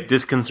most, like,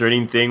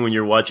 disconcerting thing when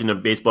you're watching a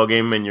baseball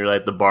game and you're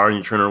at the bar and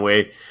you turn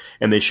away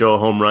and they show a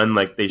home run,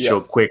 like, they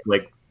show quick,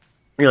 like,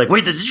 you're like,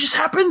 wait, did this just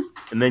happen?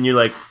 And then you're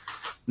like,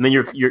 and then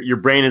your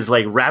brain is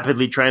like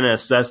rapidly trying to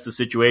assess the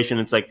situation.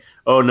 It's like,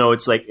 oh no,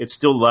 it's like, it's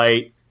still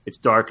light, it's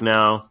dark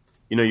now.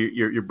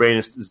 Your brain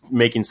is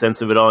making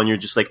sense of it all, and you're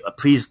just like,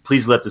 please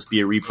let this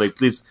be a replay,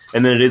 please.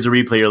 And then it is a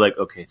replay. You're like,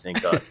 okay,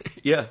 thank God.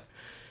 Yeah,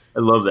 I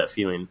love that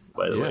feeling.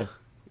 By the way,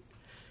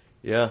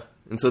 yeah.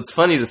 And so it's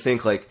funny to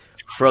think, like,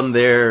 from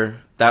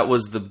there, that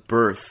was the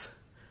birth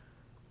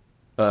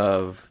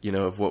of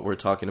what we're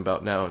talking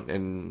about now.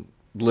 And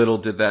little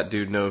did that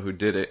dude know who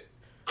did it.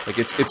 Like,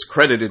 it's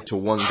credited to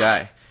one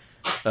guy,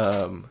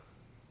 who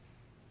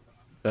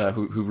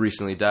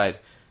recently died.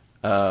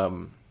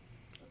 Little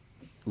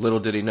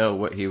did he know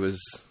what he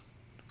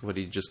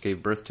just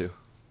gave birth to,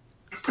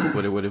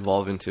 what it would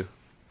evolve into.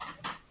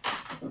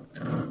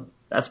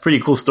 That's a pretty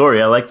cool story.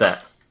 I like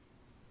that.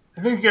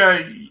 I think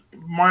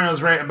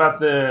Mario's right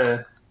about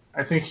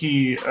I think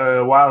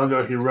a while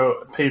ago he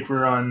wrote a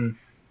paper on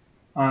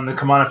the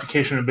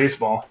commodification of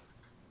baseball.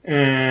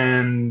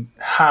 and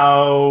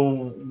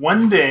how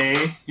one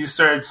day you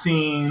started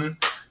seeing,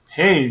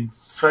 hey,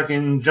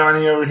 fucking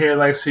Johnny over here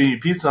likes to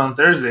eat pizza on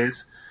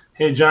Thursdays.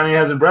 Hey, Johnny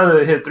has a brother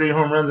that hit 3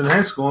 home runs in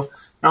high school.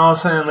 And all of a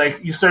sudden,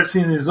 like, you start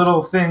seeing these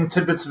little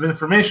tidbits of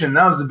information.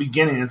 That was the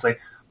beginning. It's like,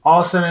 all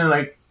of a sudden,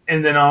 like,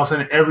 and then all of a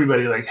sudden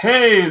everybody, like,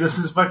 hey, this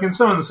is fucking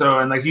so-and-so.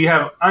 And, like, you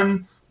have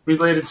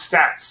unrelated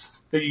stats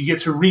that you get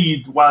to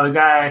read while the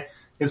guy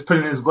is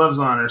putting his gloves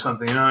on or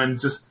something, you know, and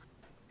it's just,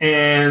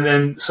 and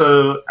then,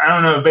 so, I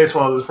don't know if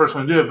baseball is the first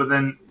one to do it, but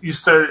then you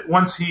start,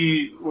 once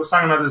he was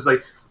talking about this,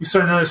 like, you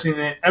start noticing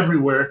it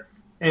everywhere,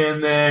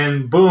 and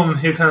then, boom,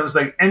 here comes,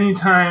 like,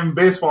 anytime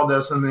baseball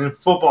does something,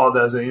 football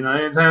does it, you know,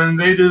 anytime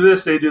they do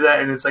this, they do that,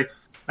 and it's, like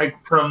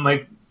from,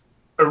 like,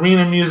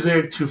 arena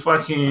music to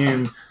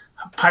fucking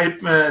pipe,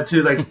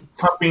 to, like,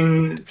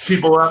 pumping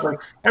people up, like,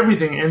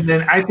 everything, and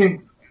then I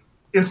think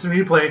instant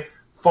replay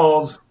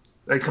falls,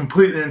 like,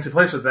 completely into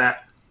place with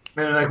that.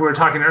 And like we were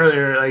talking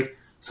earlier, like,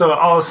 so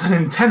all of a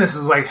sudden tennis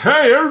is like,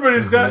 hey,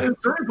 everybody's got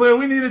instant replay,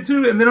 we need it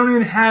too, and they don't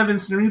even have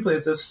instant replay.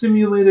 It's a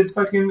simulated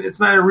fucking, it's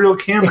not a real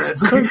camera.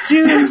 It's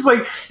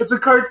like, it's a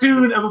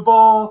cartoon of a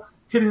ball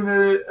hitting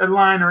a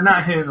line or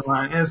not hitting the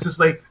line, and it's just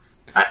like,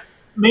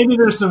 maybe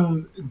there's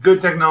some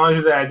good technology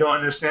that I don't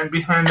understand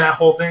behind that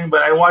whole thing,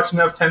 but I watch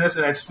enough tennis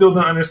and I still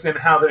don't understand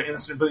how their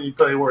instant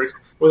replay works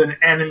with an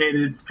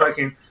animated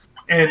fucking.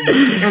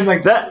 And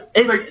like that,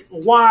 it's like,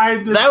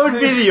 why? That would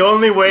be the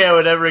only way I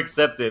would ever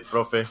accept it,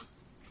 Profe.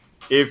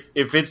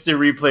 If instant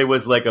replay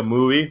was like a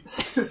movie,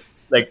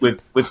 like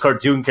with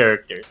cartoon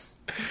characters,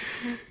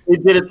 they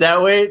did it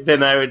that way,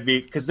 then I would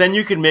be, because then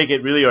you can make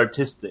it really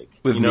artistic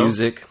with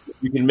music.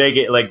 You can make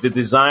it like the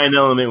design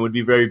element would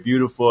be very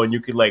beautiful, and you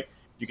could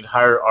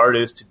hire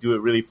artists to do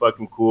it really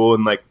fucking cool,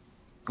 and like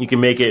you can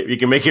make it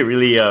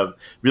really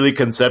really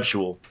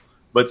conceptual.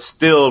 But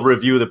still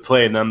review the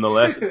play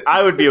nonetheless.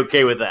 I would be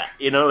okay with that.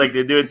 You know, like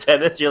they're doing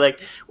tennis. You're like,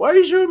 why are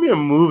you showing me a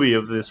movie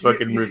of this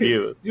fucking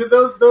review?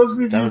 Those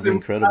reviews, that would be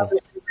incredible.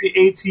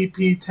 Every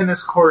ATP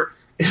tennis court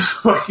is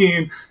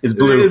blue. Is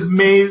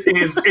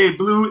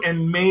blue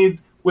and made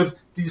with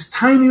these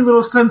tiny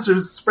little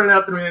sensors spread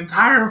out through the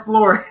entire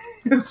floor.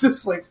 It's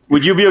just like.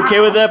 Would you be okay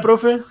with that,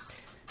 Profe?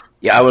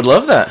 Yeah, I would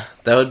love that.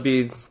 That would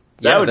be.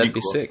 Yeah, that'd be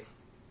cool. Sick.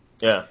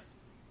 Yeah.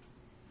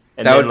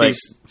 And that would be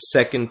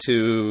second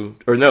to,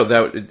 or no,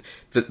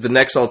 the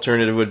next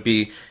alternative would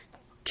be,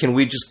 can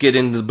we just get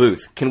into the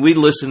booth? Can we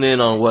listen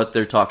in on what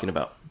they're talking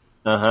about?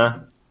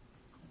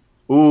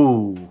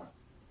 Ooh.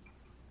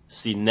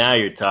 See, now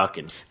you're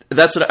talking.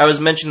 That's what I was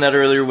mentioning that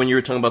earlier when you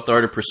were talking about the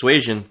art of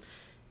persuasion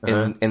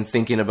and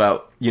thinking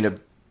about, you know,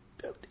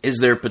 is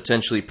there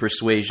potentially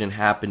persuasion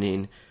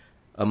happening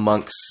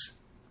amongst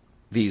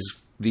these,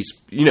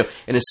 you know,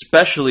 and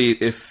especially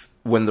if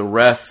when the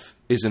ref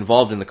is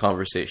involved in the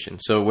conversation.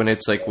 So when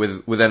it's like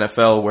with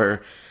NFL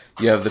where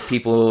you have the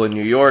people in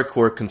New York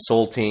who are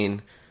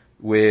consulting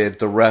with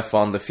the ref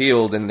on the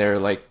field and they're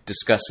like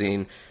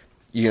discussing,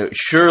 you know,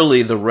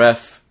 surely the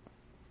ref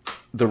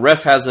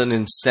has an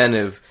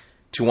incentive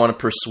to want to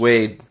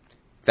persuade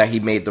that he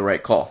made the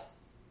right call.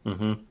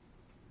 Mm-hmm.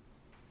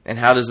 And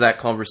how does that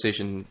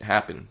conversation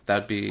happen?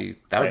 That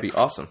would be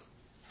awesome.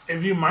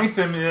 If you mic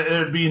them,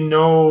 there'd be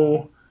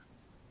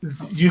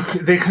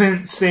they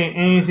couldn't say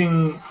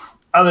anything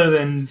other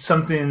than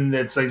something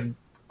that's like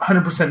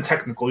 100%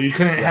 technical. You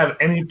couldn't have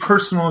any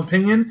personal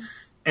opinion,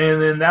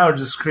 and then that would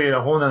just create a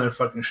whole nother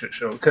fucking shit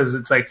show. Because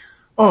it's like,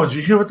 oh, did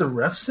you hear what the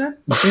ref said?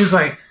 And he's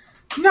like,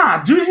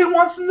 nah, dude, he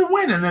wants them to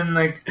win. And then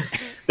like,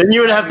 then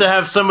you would have to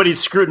have somebody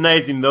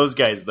scrutinizing those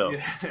guys, though.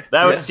 Yeah.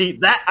 That would see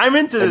that I'm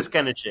into this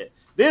kind of shit.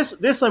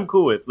 This I'm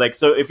cool with. Like,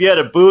 so if you had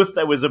a booth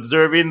that was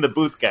observing the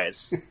booth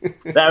guys,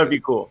 that would be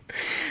cool.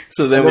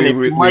 So then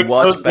we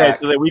watch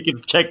back so that we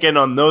could check in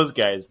on those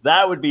guys.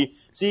 That would be,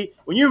 see,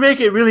 when you make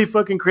it really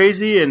fucking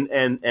crazy and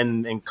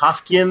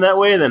Kafkian that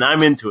way, then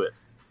I'm into it.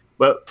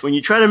 But when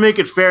you try to make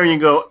it fair and you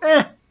go,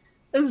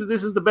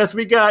 this is the best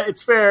we got,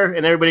 it's fair,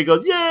 and everybody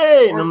goes,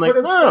 yay, and I'm like,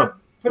 no,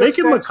 make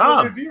it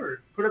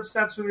macabre. Put up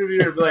stats for the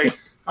reviewer, be like,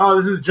 oh,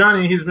 this is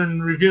Johnny. He's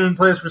been reviewing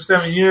plays for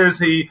 7 years.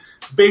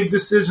 Big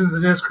decisions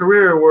in his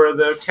career were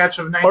the catch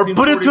of 1942. Or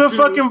put it to a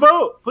fucking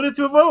vote. Put it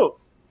to a vote.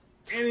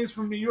 And he's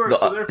from New York,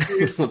 so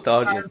therefore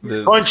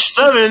punch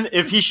 7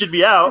 if he should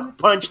be out.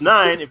 Punch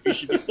 9 if he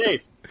should be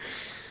safe.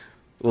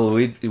 Well,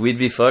 we'd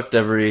be fucked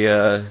every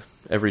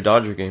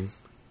Dodger game.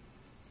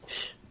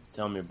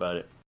 Tell me about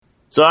it.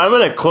 So I'm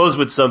going to close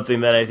with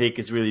something that I think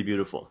is really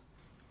beautiful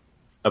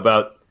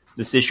about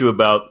this issue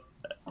about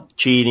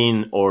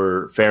cheating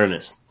or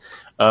fairness.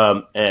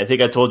 And I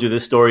think I told you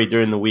this story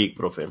during the week,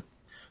 Profe.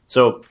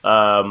 So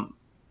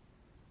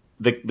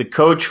the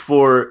coach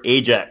for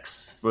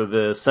Ajax, for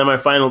the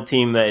semifinal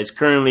team that is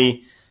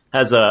currently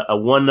has a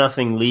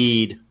 1-0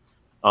 lead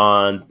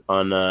on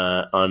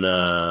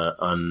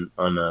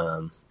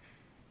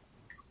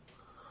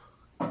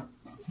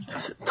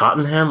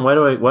Tottenham. Why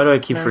do I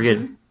keep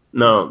forgetting?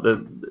 No,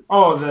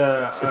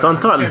 it's on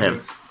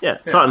Tottenham. Yeah,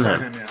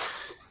 Tottenham. Yeah.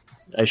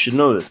 I should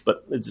know this,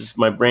 but it's just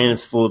my brain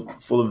is full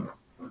of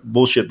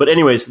bullshit. But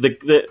anyways,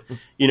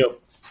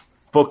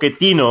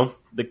 Pochettino,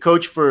 the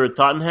coach for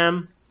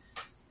Tottenham,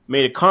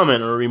 made a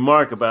comment or a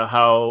remark about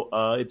how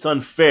it's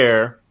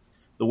unfair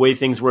the way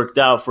things worked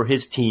out for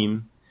his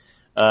team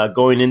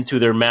going into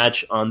their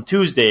match on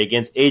Tuesday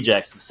against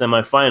Ajax, the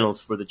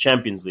semifinals for the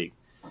Champions League.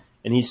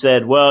 And he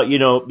said, well,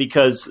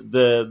 because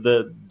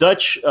the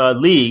Dutch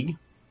league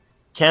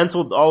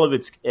canceled all of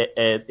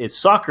its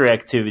soccer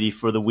activity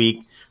for the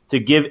week to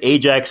give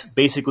Ajax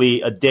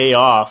basically a day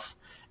off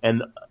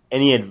and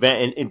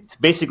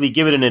basically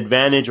give it an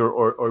advantage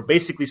or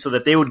basically so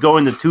that they would go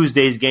into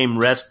Tuesday's game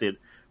rested,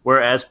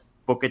 whereas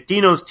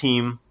Pochettino's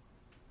team,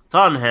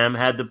 Tottenham,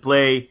 had to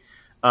play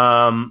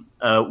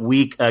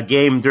a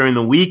game during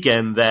the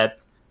weekend that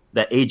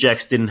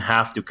Ajax didn't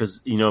have to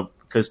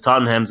because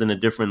Tottenham's in a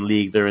different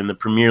league. They're in the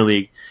Premier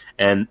League,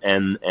 and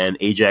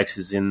Ajax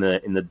is in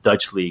the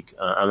Dutch league.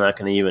 I'm not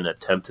going to even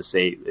attempt to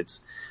say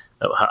it's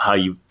how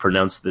you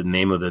pronounce the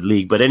name of the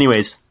league. But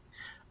anyways,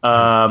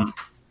 that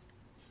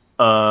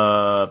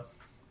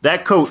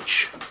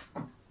coach,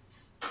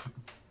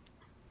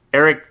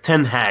 Erik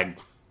ten Hag,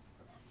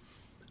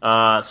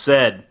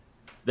 said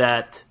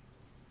that,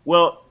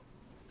 well,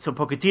 so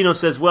Pochettino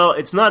says, well,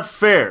 it's not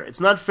fair. It's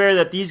not fair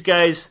that these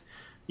guys,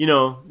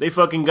 they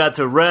fucking got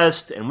to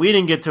rest and we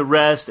didn't get to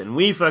rest and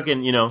we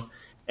fucking,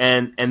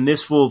 and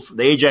this fool,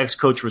 the Ajax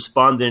coach,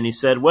 responded and he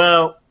said,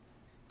 well,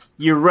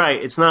 you're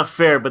right. It's not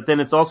fair, but then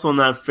it's also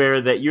not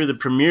fair that you're the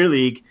Premier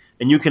League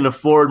and you can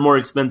afford more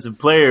expensive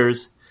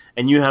players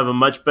and you have a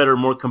much better,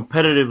 more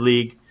competitive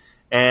league.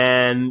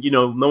 And,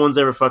 no one's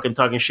ever fucking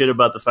talking shit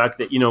about the fact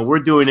that, we're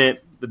doing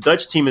it. The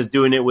Dutch team is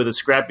doing it with a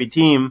scrappy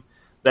team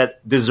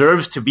that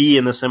deserves to be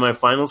in the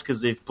semifinals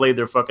because they've played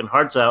their fucking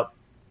hearts out.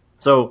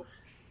 So,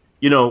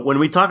 when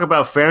we talk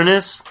about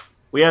fairness,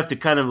 we have to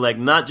kind of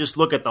not just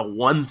look at the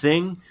one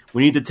thing.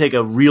 We need to take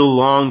a real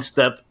long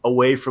step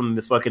away from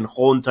the fucking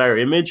whole entire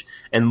image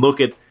and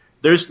look at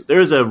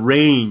there's a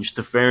range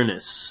to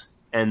fairness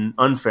and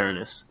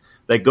unfairness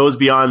that goes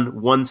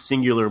beyond one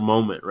singular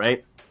moment,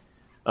 right?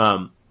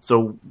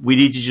 So we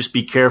need to just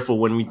be careful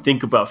when we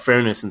think about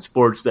fairness in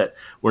sports that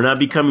we're not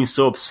becoming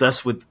so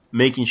obsessed with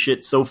making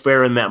shit so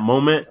fair in that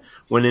moment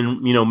when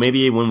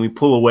maybe when we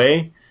pull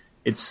away,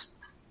 it's,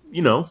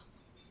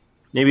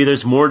 maybe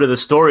there's more to the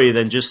story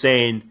than just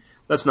saying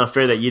that's not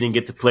fair that you didn't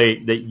get to play,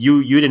 that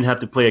you didn't have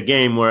to play a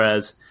game,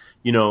 whereas,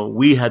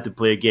 we had to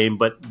play a game,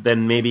 but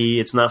then maybe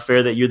it's not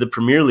fair that you're the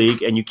Premier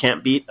League and you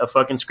can't beat a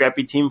fucking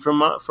scrappy team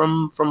from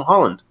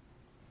Holland.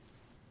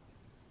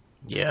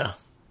 Yeah.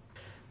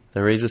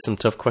 That raises some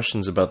tough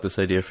questions about this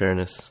idea of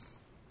fairness.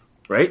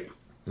 Right?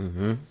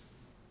 Mm-hmm.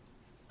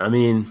 I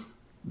mean,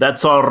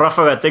 that's all,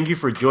 Rafa. Thank you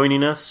for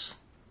joining us.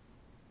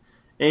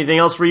 Anything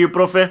else for you,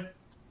 Profe?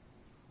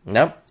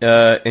 No.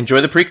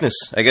 Enjoy the Preakness.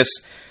 I guess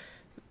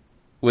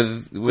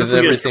with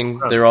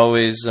everything, they're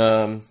always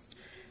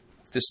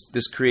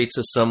this creates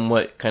a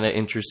somewhat kind of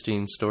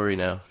interesting story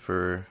now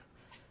for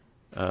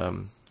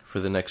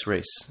the next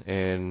race,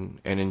 and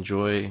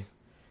enjoy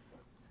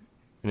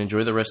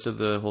the rest of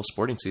the whole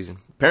sporting season.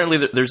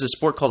 Apparently, there's a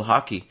sport called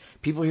hockey.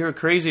 People here are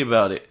crazy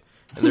about it,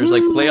 and there's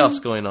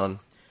playoffs going on.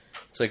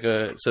 It's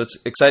so it's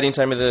exciting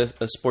time of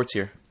the sports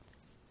here.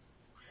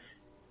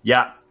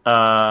 Yeah,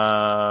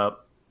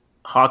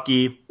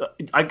 hockey.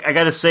 I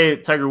gotta say,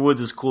 Tiger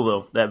Woods is cool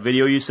though. That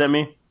video you sent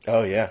me.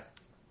 Oh yeah,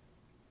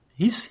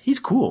 he's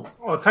cool.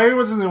 Oh, Tiger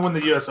Woods is gonna win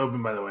the U.S.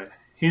 Open, by the way.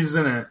 He's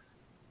in a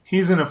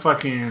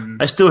fucking.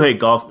 I still hate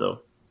golf though.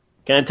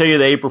 Can I tell you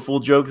the April Fool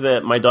joke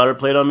that my daughter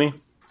played on me?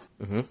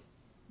 Mm-hmm.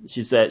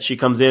 She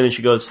comes in and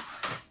she goes,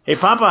 "Hey,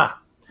 Papa,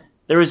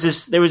 there was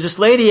this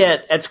lady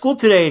at school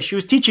today. She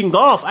was teaching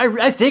golf.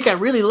 I think I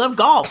really love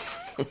golf."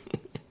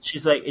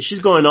 She's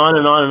going on,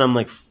 and I'm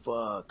like,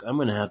 fuck, I'm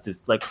gonna have to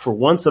for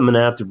once I'm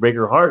gonna have to break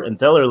her heart and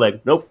tell her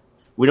nope,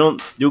 we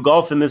don't do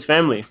golf in this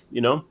family.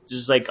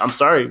 Just I'm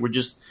sorry,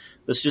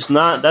 that's just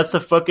not. That's the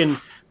fucking.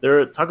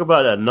 Talk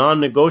about a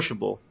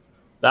non-negotiable.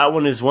 That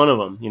one is one of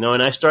them,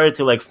 and I started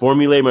to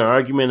formulate my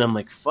argument. I'm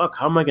like, fuck,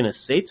 how am I going to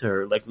say to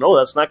her? No,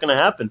 that's not going to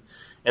happen.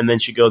 And then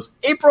she goes,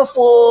 April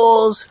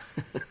Fools.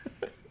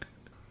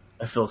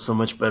 I felt so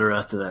much better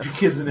after that. Your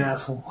kid's an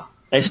asshole.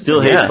 I still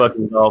hate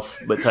fucking golf,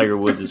 but Tiger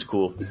Woods is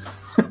cool. Get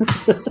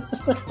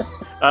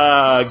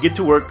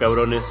to work,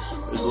 cabrones.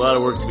 There's a lot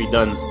of work to be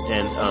done,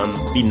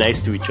 and be nice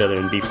to each other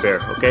and be fair,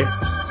 okay?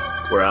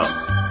 We're out.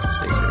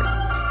 Stay fair.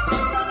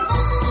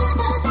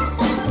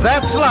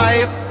 That's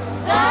life.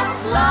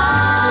 That's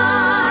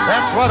life.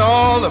 That's what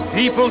all the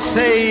people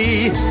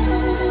say.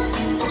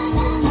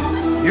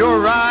 You're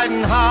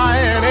riding high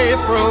in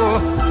April,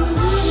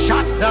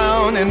 shot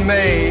down in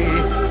May.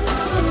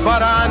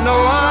 But I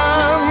know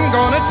I'm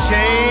gonna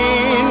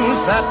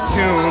change that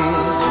tune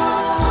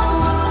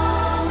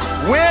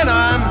when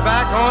I'm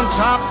back on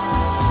top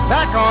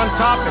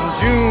in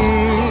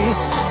June.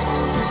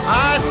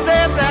 I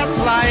said that's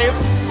life.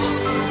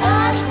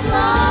 That's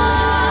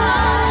life.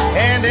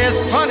 And as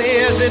funny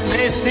as it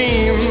may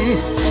seem,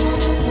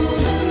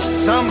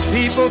 some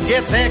people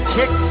get their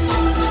kicks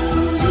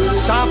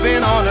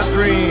stomping on a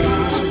dream.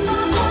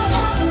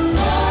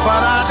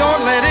 But I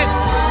don't let it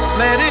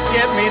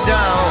get me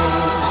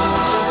down.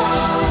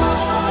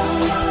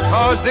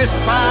 'cause this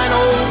fine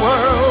old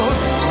world,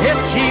 it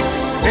keeps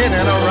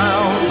spinning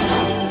around.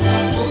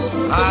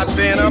 I've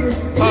been a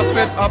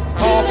puppet, a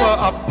pauper,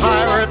 a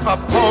pirate, a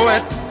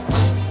poet,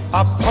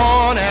 a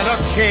pawn and a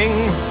king.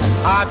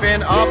 I've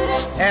been up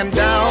and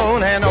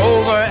down and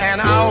over and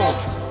out.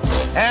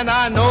 And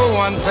I know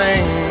one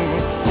thing,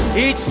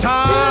 each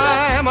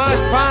time I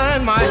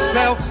find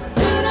myself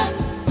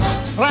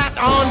flat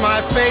on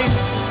my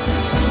face,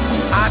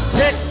 I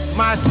pick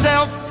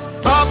myself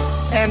up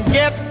and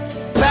get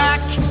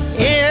back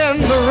in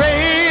the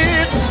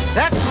race.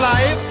 That's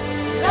life.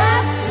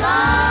 That's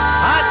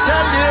life. I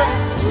tell you,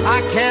 I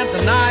can't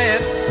deny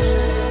it.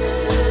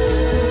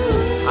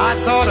 I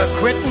thought of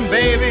quitting,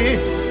 baby,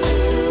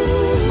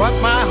 but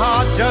my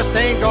heart just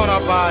ain't gonna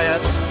buy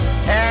it.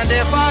 And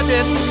if I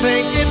didn't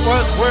think it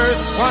was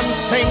worth one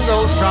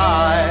single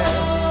try,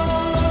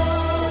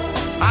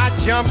 I'd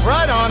jump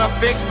right on a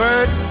big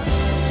bird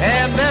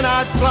and then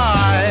I'd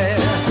fly.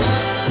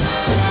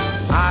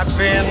 I've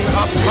been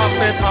a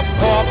puppet, a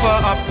pauper,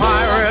 a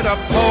pirate, a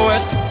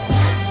poet,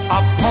 a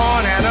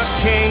pawn and a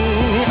king.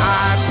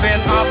 I've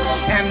been up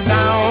and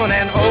down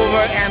and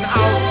over and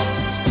out.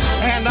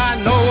 And I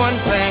know one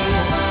thing,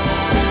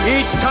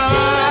 each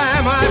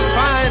time I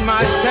find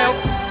myself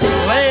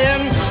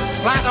laying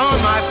flat on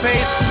my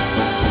face,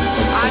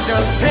 I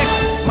just pick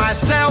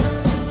myself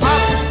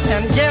up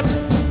and get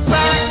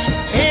back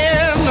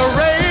in the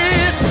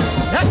race.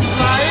 That's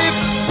life.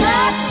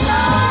 That's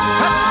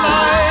life. That's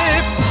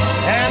life.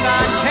 And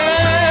I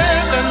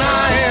can't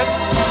deny it.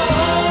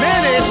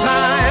 Many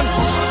times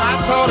I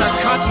thought of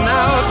cutting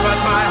out, but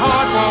my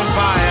heart won't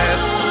buy it.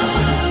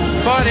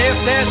 But if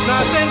there's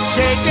nothing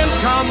shaking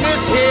come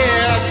this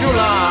here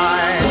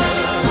July,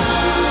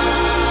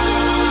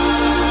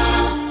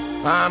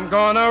 I'm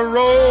gonna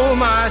roll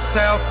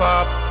myself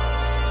up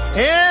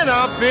in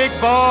a big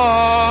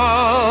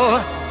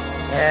ball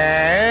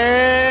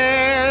and